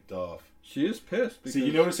is ticked off. She is pissed. See,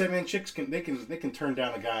 you notice that, man? Chicks can turn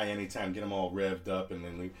down a guy anytime, get them all revved up, and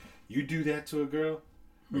then leave. You do that to a girl,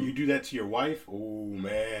 or you do that to your wife. Oh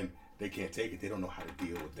man, they can't take it. They don't know how to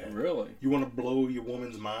deal with that. Really? You want to blow your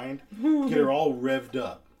woman's mind? Get her all revved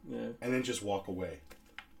up, and then just walk away.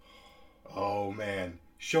 Oh man.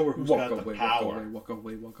 Show her who's got the power. Walk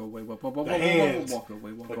away. The hands. Walk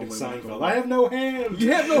away. Like in Seinfeld. I have no hands.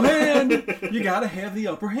 You have no hand. You gotta have the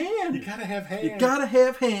upper hand. You gotta have hand. You gotta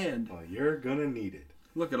have hand. Well, you're gonna need it.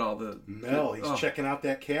 Look at all the Mel. He's checking out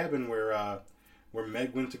that cabin where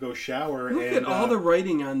Meg went to go shower. Look at all the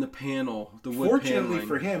writing on the panel. The wood fortunately paneling.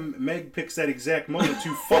 for him, Meg picks that exact moment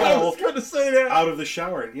to fall I was gonna say that. out of the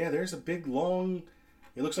shower. Yeah, there's a big long.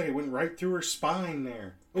 It looks like it went right through her spine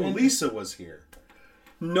there. Oh, Lisa was here.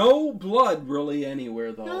 No blood really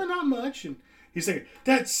anywhere though. No, not much. And he's thinking,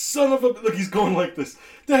 that son of a... Look, he's going like this.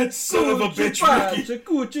 That son of a bitch,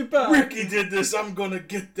 Ricky. Ricky did this. I'm going to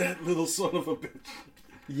get that little son of a bitch.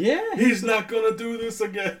 Yeah. He's not going to do this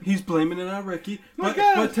again. He's blaming it on Ricky. But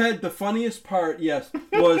Ted, the funniest part,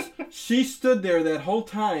 was she stood there that whole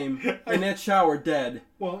time in that shower dead.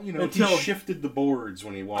 Well, he shifted the boards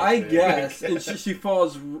when he walked I in. guess. And she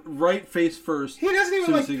falls right face first. He doesn't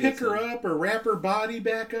even pick her up or wrap her body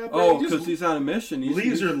back up. Oh, because he's on a mission. He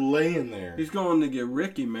leaves her laying there. He's going to get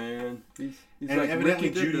Ricky, man. He's and like,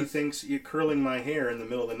 evidently Judy thinks curling my hair in the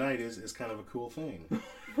middle of the night is kind of a cool thing.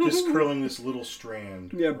 Just curling this little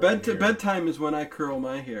strand. Yeah, bedtime is when I curl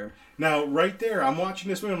my hair. Now, right there, I'm watching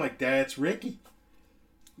this movie. I'm like, that's Ricky.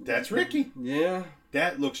 That's Ricky. Yeah.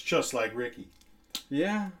 That looks just like Ricky.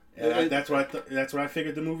 Yeah. And that's what I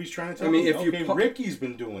figured the movie's trying to tell me. If Ricky's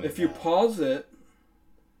been doing it. If you pause it,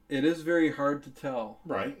 it is very hard to tell.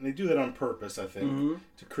 Right. And they do that on purpose, I think,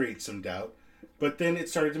 to create some doubt. But then it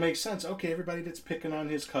started to make sense. Okay, everybody that's picking on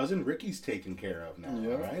his cousin, Ricky's taken care of now.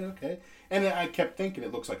 Yeah. All right, okay. And I kept thinking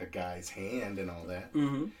it looks like a guy's hand and all that.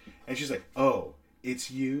 Mm-hmm. And she's like, oh, it's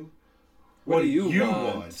you? What do you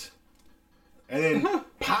want? And then,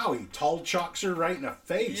 pow, he tall chalks her right in the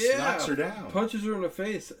face, knocks her down. Punches her in the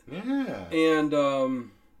face. Yeah. And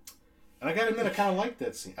I gotta admit, I kind of like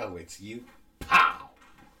that scene. Oh, it's you? Pow!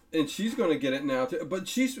 And she's going to get it now, too. But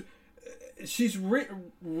she's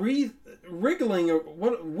wiggling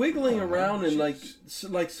around in like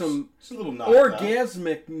some a little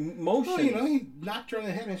orgasmic motion. Well, he knocked her on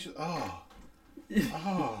the head and she's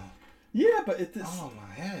yeah, but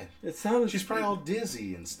my head. It sounded. She's probably all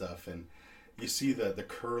dizzy and stuff, and you see the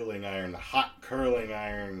curling iron, the hot curling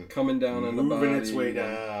iron coming down on the body, moving its way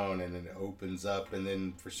down, and then it opens up, and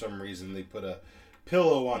then for some reason they put a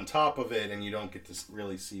pillow on top of it, and you don't get to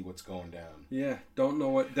really see what's going down. Yeah, don't know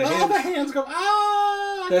what the hands go.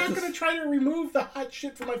 I'm not gonna try to remove the hot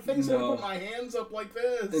shit from my face. I'm gonna put my hands up like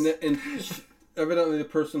this. And evidently, the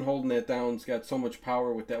person holding that down's got so much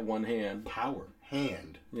power with that one hand.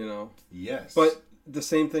 Hand. Yes. But the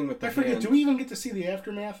same thing with the hand. I forget. Do we even get to see the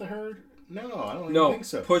aftermath of her? No, I don't even think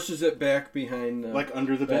so. Pushes it back behind like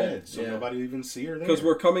under the bed, so nobody even see her there. Because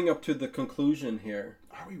we're coming up to the conclusion here.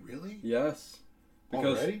 Are we really? Yes.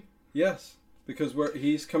 Already? Yes. Because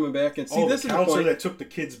he's coming back and see this the counselor that took the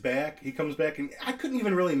kids back. He comes back and I couldn't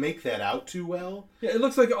even really make that out too well. Yeah, it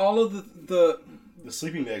looks like all of the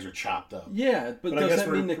sleeping bags are chopped up. Yeah, but does that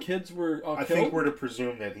mean the kids were all killed? I think we're to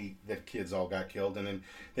presume that kids all got killed, and then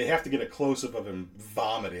they have to get a close-up of him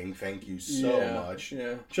vomiting. Thank you so much.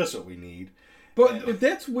 Yeah. Just what we need. But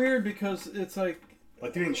that's weird because it's like they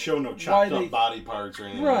didn't show no chopped up body parts or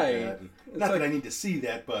anything like that. Not that I need to see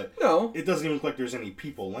that, but it doesn't even look like there's any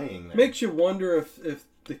people laying there. Makes you wonder if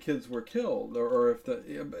the kids were killed or if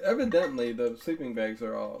evidently the sleeping bags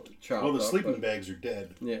are all chopped up. Well, the sleeping bags are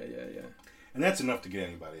dead. Yeah. And that's enough to get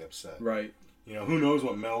anybody upset. Right. Who knows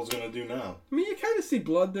what Mel's going to do now. I mean, you kind of see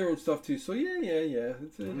blood there and stuff, too. So, yeah.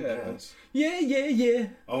 It happens. Yeah.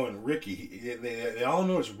 Oh, and Ricky. They all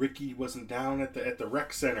noticed Ricky wasn't down at the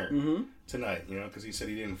rec center tonight, because he said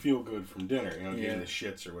he didn't feel good from dinner, getting the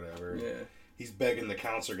shits or whatever. Yeah. He's begging the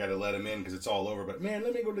counselor guy to let him in because it's all over. But, man,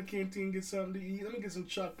 let me go to the canteen and get something to eat. Let me get some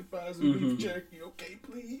chocolate pies and beef jerky. Okay,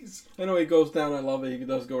 please. I know he goes down. I love it. He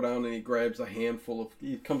does go down and he grabs a handful of...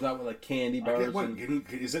 He comes out with, like, candy bars.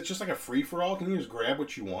 Is that just like a free-for-all? Can you just grab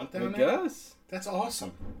what you want down there? I guess. That's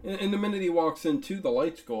awesome. And the minute he walks in, too, the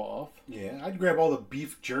lights go off. Yeah, I'd grab all the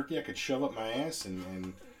beef jerky I could shove up my ass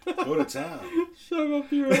and go to town. Shove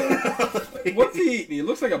up your ass. What's he eating? He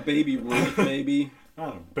looks like a baby Ruth, maybe.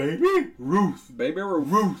 Oh, baby Ruth. Baby Ruth.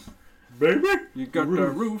 Ruth. Baby. You got the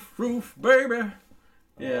roof, baby.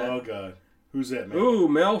 Yeah. Oh God. Who's that, man? Ooh,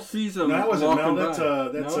 Mel sees him. No, that wasn't Mel. By.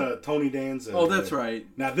 That's no? Tony Danza. Oh, that's right.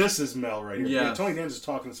 Now this is Mel right here. Yes. Yeah, Tony Danza's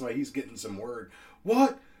talking to somebody. He's getting some word.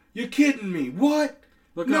 What? You're kidding me? What?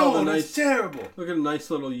 Look at all the that's nice, terrible. Look at a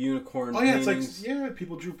nice little unicorn. Oh yeah, paintings, it's like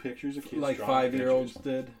people drew pictures of kids, like 5-year-olds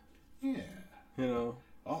did. Yeah. You know.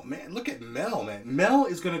 Oh man, look at Mel, man. Mel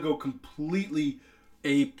is gonna go completely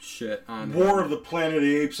ape shit on War him. of the Planet of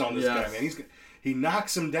the Apes on this Yes. guy, man. He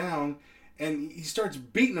knocks him down. And he starts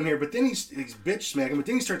beating him here, but then he's bitch smacking, but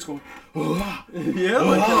then he starts going, yeah,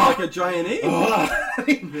 like a giant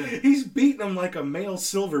ape. He's beating him like a male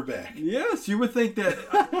silverback. Yes, you would think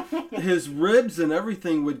that his ribs and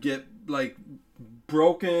everything would get like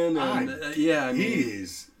broken, and yeah, I mean, he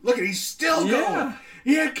is. Look at, he's still going.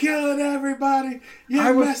 You're killing everybody.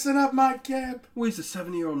 You're messing up my camp. Well, he's a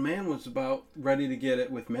 70-year-old man was about ready to get it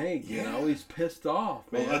with Meg. You know, he's pissed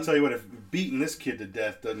off, man. Well, I'll tell you what, if beating this kid to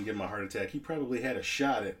death doesn't give him a heart attack, he probably had a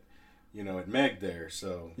shot at, at Meg there,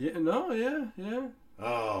 so. Yeah, yeah.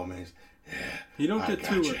 Oh, man. Yeah. You don't get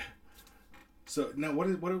to it. So, now, what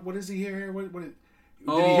is he here? Did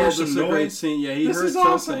he hear some this is a great scene. Yeah, he heard something.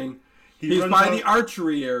 Awesome. He's by the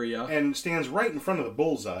archery area. And stands right in front of the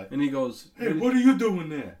bullseye. And he goes, "Hey, what are you doing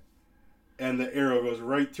there?" And the arrow goes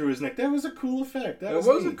right through his neck. That was a cool effect. That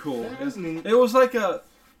was neat. Cool. That was neat. It was like a...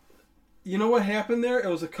 You know what happened there?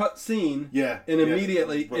 It was a cut scene. Yeah. And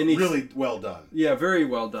immediately... And really well done. Yeah, very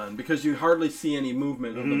well done. Because you hardly see any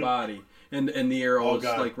movement of the body. And the arrow is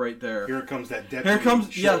like right there. Here comes that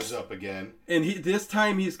deputy. Shows up again. And this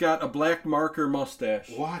time he's got a black marker mustache.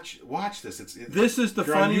 Watch this. This is the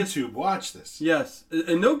funniest. On YouTube, watch this. Yes,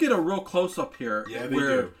 and they'll get a real close up here. Yeah, they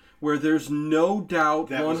do. Where there's no doubt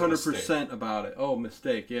 100% about it. Oh,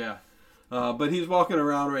 mistake. Yeah, but he's walking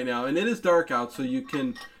around right now, and it is dark out, so you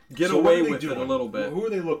can get away with it a little bit. Who are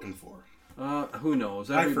they looking for? Who knows?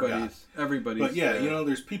 Everybody's. But yeah,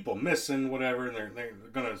 there's people missing, whatever, and they're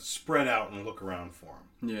gonna spread out and look around for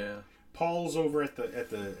him. Yeah. Paul's over at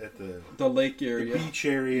the lake area, the beach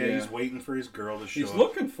area. Yeah. He's waiting for his girl to show up. He's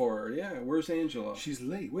looking for her. Yeah. Where's Angela? She's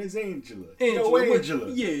late. Where's Angela? Angela.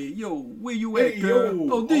 Yo, where you at, girl? Yo.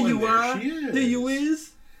 Oh, there you are. She is. There you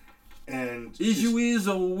is. And is you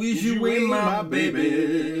in my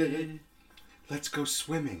baby? Let's go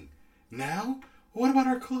swimming. Now? What about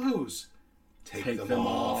our clothes? Take them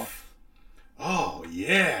off. Oh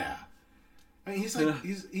yeah. I mean, he's like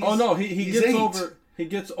he's oh no, he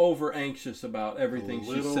gets over anxious about everything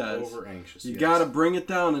she says. Over anxious. You got to bring it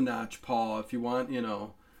down a notch, Paul, if you want. Yeah.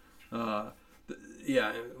 Well,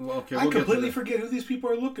 okay. I completely forget who these people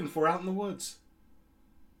are looking for out in the woods.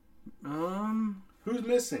 Who's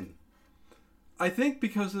missing? I think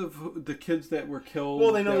because of the kids that were killed.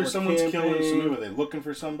 Well, they know there's someone's killing. So maybe are they looking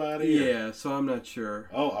for somebody? Yeah, so I'm not sure.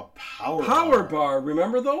 Oh, a power bar.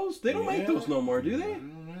 Remember those? They don't make those no more, do they? I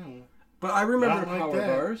don't know. But I remember power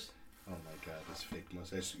bars. Oh my God, this fake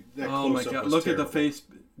mustache. Oh my God, look at the face.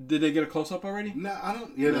 Did they get a close up already? No, I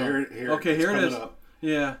don't. Yeah, no. Here. Okay, here it is. Up.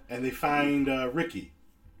 Yeah. And they find Ricky.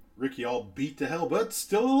 Ricky all beat to hell, but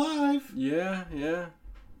still alive. Yeah.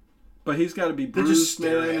 But he's got to be bruised. They just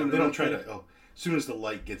stare at him. They don't try to. Oh. As soon as the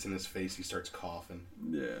light gets in his face, he starts coughing.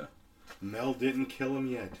 Yeah. Mel didn't kill him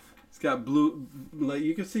yet. He's got blue... Like,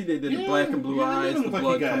 you can see they did black and blue eyes, the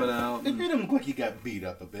blood coming out. They made him look like he got beat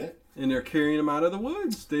up a bit. And they're carrying him out of the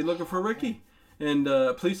woods. They're looking for Ricky. And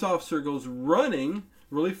a police officer goes running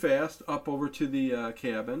really fast up over to the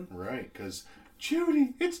cabin. Right, because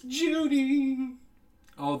Judy, it's Judy.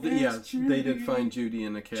 Oh, yes, they did find Judy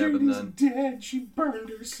in the cabin. Judy's then. Dead. She burned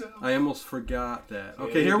herself. I almost forgot that.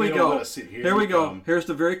 Okay, here we go. Here we go. Here's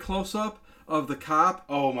the very close up of the cop.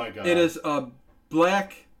 Oh my God! It is a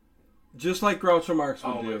black, just like Groucho Marx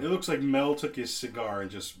would do. It looks like Mel took his cigar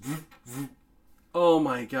and just. Oh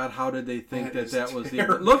my God! How did they think that was the?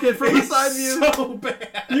 Look at from the side view. So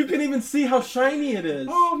bad. You can even see how shiny it is.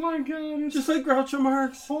 Oh my God! It's just like Groucho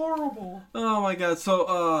Marx. Horrible. Oh my God!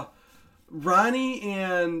 So, Ronnie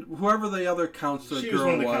and whoever the other counselor she girl was.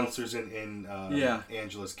 One of the counselors in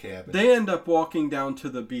Angela's cabin. They end up walking down to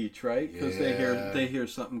the beach, right? Because they hear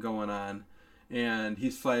something going on, and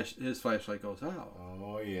his flashlight goes out.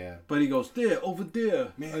 Oh yeah. But he goes over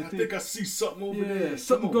there. Man, I think I see something over there.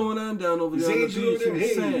 Something going on down over there on the beach in the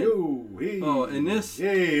sand. And this.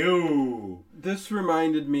 Hey yo. This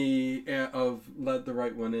reminded me of Let the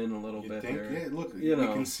Right One In a little bit. Think? There. Yeah, look, you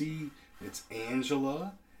can see it's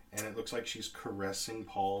Angela. and it looks like she's caressing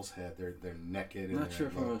Paul's head. They're naked. And Not sure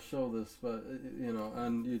if I'm going to show this, but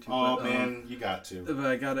on YouTube. Oh but, man, you got to. But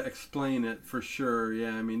I got to explain it for sure.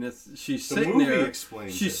 Yeah, I mean, she's the sitting movie there.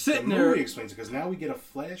 Explains she's it. sitting the there. movie explains it because now we get a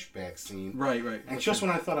flashback scene. Right. And just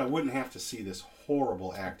when I thought I wouldn't have to see this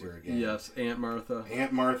horrible actor again. Yes, Aunt Martha.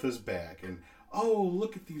 Aunt Martha's back, and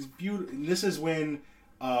look at these beautiful. This is when.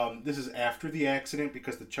 This is after the accident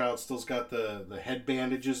because the child still's got the head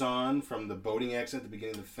bandages on from the boating accident at the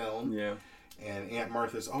beginning of the film. Yeah. And Aunt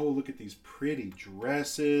Martha's, look at these pretty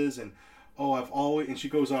dresses, and I've always, and she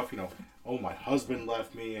goes off, my husband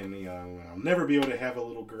left me, and I'll never be able to have a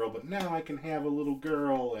little girl, but now I can have a little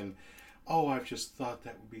girl, and I've just thought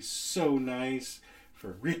that would be so nice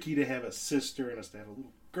for Ricky to have a sister and us to have a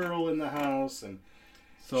little girl in the house, and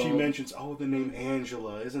so, she mentions, the name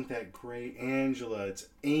Angela. Isn't that great? Angela. It's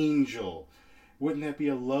Angel. Wouldn't that be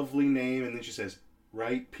a lovely name? And then she says,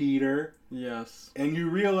 right, Peter? Yes. And you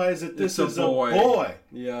realize that this is a boy.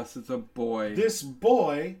 Yes, it's a boy. This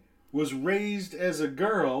boy was raised as a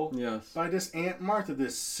girl by this Aunt Martha,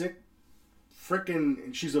 this sick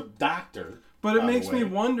frickin', she's a doctor. But it makes me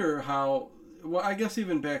wonder how, well, I guess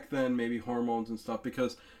even back then, maybe hormones and stuff,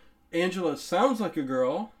 because Angela sounds like a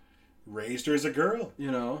girl. Raised her as a girl.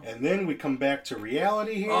 And then we come back to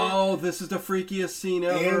reality here. Oh, this is the freakiest scene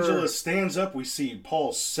ever. Angela stands up. We see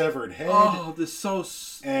Paul's severed head. Oh, this is so...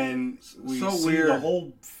 And we see weird. The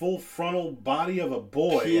whole full frontal body of a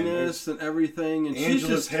boy. Penis and everything. And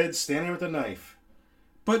Angela's head standing with a knife.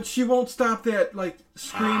 But she won't stop that,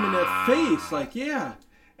 screaming that face.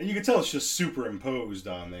 And you can tell it's just superimposed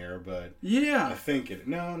on there, but I think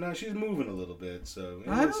no, she's moving a little bit, so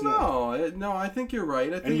I don't know. No, I think you're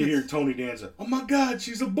right. And you hear Tony Danza, "Oh my God,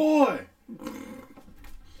 she's a boy!"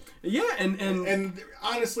 Yeah, and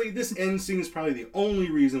honestly, this end scene is probably the only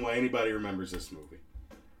reason why anybody remembers this movie,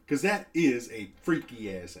 because that is a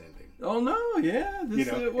freaky ass ending. Oh no, yeah,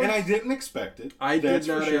 and I didn't expect it. I did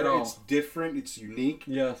not at all. It's different. It's unique.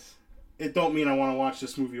 Yes. It don't mean I want to watch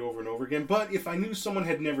this movie over and over again, but if I knew someone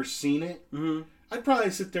had never seen it, I'd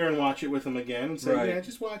probably sit there and watch it with them again and say, yeah,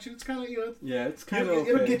 just watch it. It's kind of, it's kind of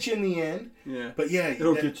it'll get you in the end. Yeah. But yeah.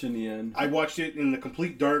 It'll get you in the end. I watched it in the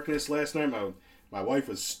complete darkness last night. My wife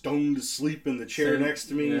was stoned to sleep in the chair next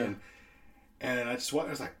to me, and I just watched.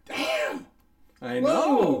 I was like, damn! I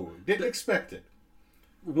know. Didn't expect it.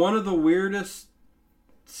 One of the weirdest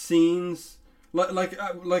scenes,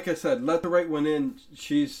 like I said, let the right one in.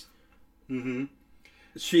 She's...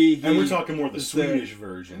 Mm-hmm. And we're talking more the Swedish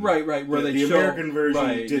version. Right, where the American version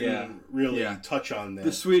didn't really touch on that.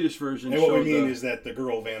 The Swedish version. And what we mean is that the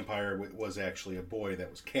girl vampire was actually a boy that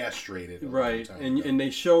was castrated. Right, and they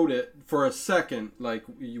showed it for a second, where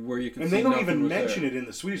you can see. And they don't even mention it in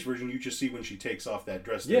the Swedish version. You just see when she takes off that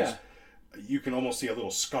dress. You can almost see a little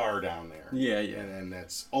scar down there. Yeah. And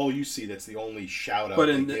that's all you see. That's the only shout out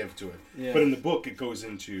they give to it. Yeah. But in the book, it goes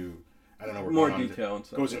into... I don't know. More detail and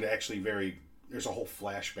stuff. Goes into actually there's a whole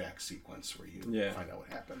flashback sequence where you find out what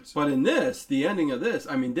happens. But in the ending of this,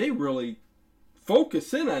 I mean, they really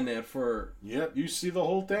focus in on that for... Yep, you see the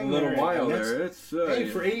whole thing a little while there. It's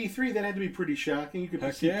for 83, that had to be pretty shocking. You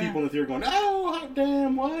could see people in the theater going, "Oh, hot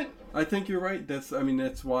damn, what?" I think you're right. That's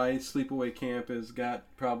why Sleepaway Camp has got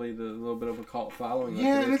probably the little bit of a cult following.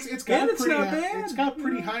 Yeah, and it's got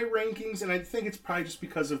pretty high rankings, and I think it's probably just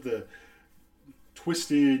because of the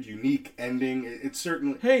twisted, unique ending. It's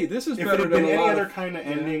certainly... Hey, this is better than if it had been any other kind of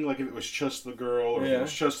ending, like if it was just the girl, or if it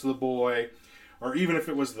was just the boy, or even if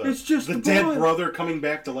it was the dead brother coming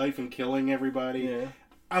back to life and killing everybody,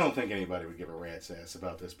 I don't think anybody would give a rat's ass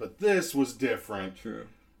about this. But this was different. True.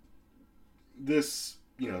 This,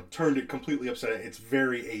 turned it completely upside down. It's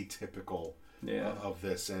very atypical of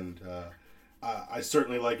this, and... I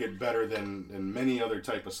certainly like it better than many other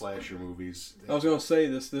type of slasher movies. I was going to say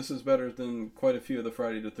this is better than quite a few of the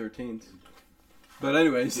Friday the 13th. But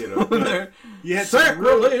anyways, you had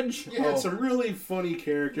sacrilege! You had some really funny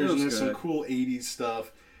characters and there's some cool 80s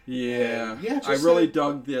stuff. Yeah. I really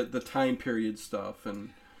dug the time period stuff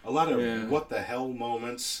and a lot of what the hell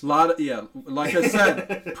moments. A lot of, like I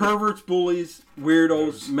said, perverts, bullies,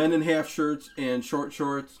 weirdos, men in half shirts and short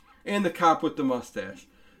shorts, and the cop with the mustache.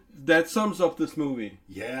 That sums up this movie.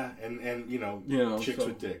 Yeah, and chicks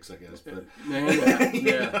with dicks, I guess. But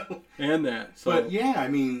and that. So. But yeah, I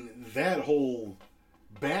mean that whole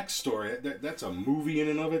backstory. That's a movie in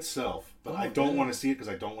and of itself. But I don't want to see it because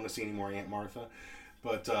I don't want to see any more Aunt Martha.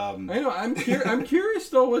 But I know I'm curious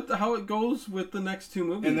though how it goes with the next two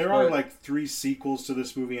movies. And there are like 3 sequels to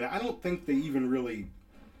this movie, and I don't think they even really.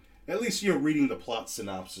 At least reading the plot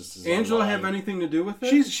synopsis. Angela have anything to do with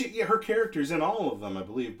it? Her character's in all of them, I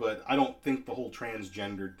believe, but I don't think the whole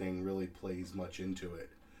transgender thing really plays much into it.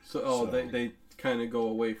 So they kind of go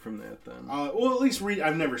away from that then. Well, at least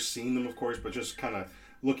I've never seen them, of course, but just kind of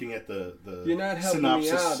looking at the You're not helping me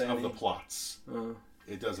synopsis out, of the plots.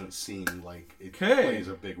 It doesn't seem like it plays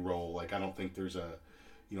a big role. Like, I don't think there's a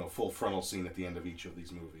full frontal scene at the end of each of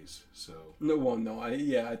these movies. So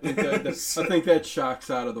I think I think that shock's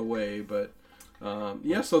out of the way. But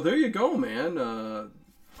so there you go, man.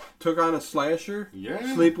 Took on a slasher. Yeah.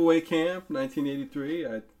 Sleepaway Camp, 1983.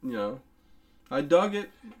 I dug it.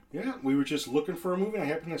 Yeah, we were just looking for a movie. I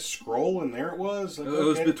happened to scroll, and there it was. Like, it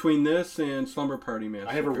was between this and Slumber Party Massacre.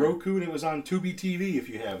 I have a Roku, and it was on Tubi TV. If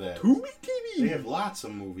you have that, Tubi TV. They have lots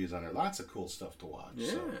of movies on there. Lots of cool stuff to watch.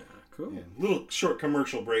 Yeah, so, cool. Yeah, little short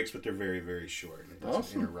commercial breaks, but they're very, very short. And it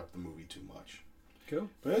doesn't interrupt the movie too much. Cool.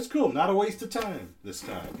 But it's cool. Not a waste of time this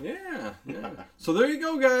time. Yeah. So there you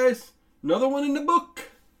go, guys. Another one in the book.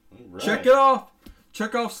 Right. Check it off.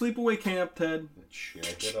 Check off Sleepaway Camp, Ted.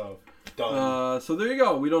 Check it off. Done. So there you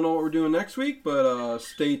go. We don't know what we're doing next week, but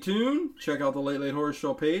stay tuned. Check out the Late Late Horror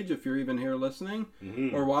Show page if you're even here listening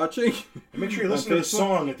or watching. And make sure you listen to the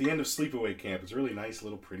song at the end of Sleepaway Camp. It's a really nice,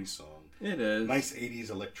 little pretty song. It is. Nice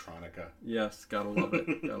 80s electronica. Yes, gotta love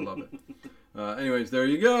it. Gotta love it. Anyways, there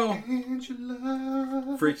you go.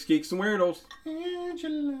 Angela. Freaks, Geeks, and Weirdos.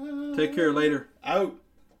 Angela. Take care. Later. Out.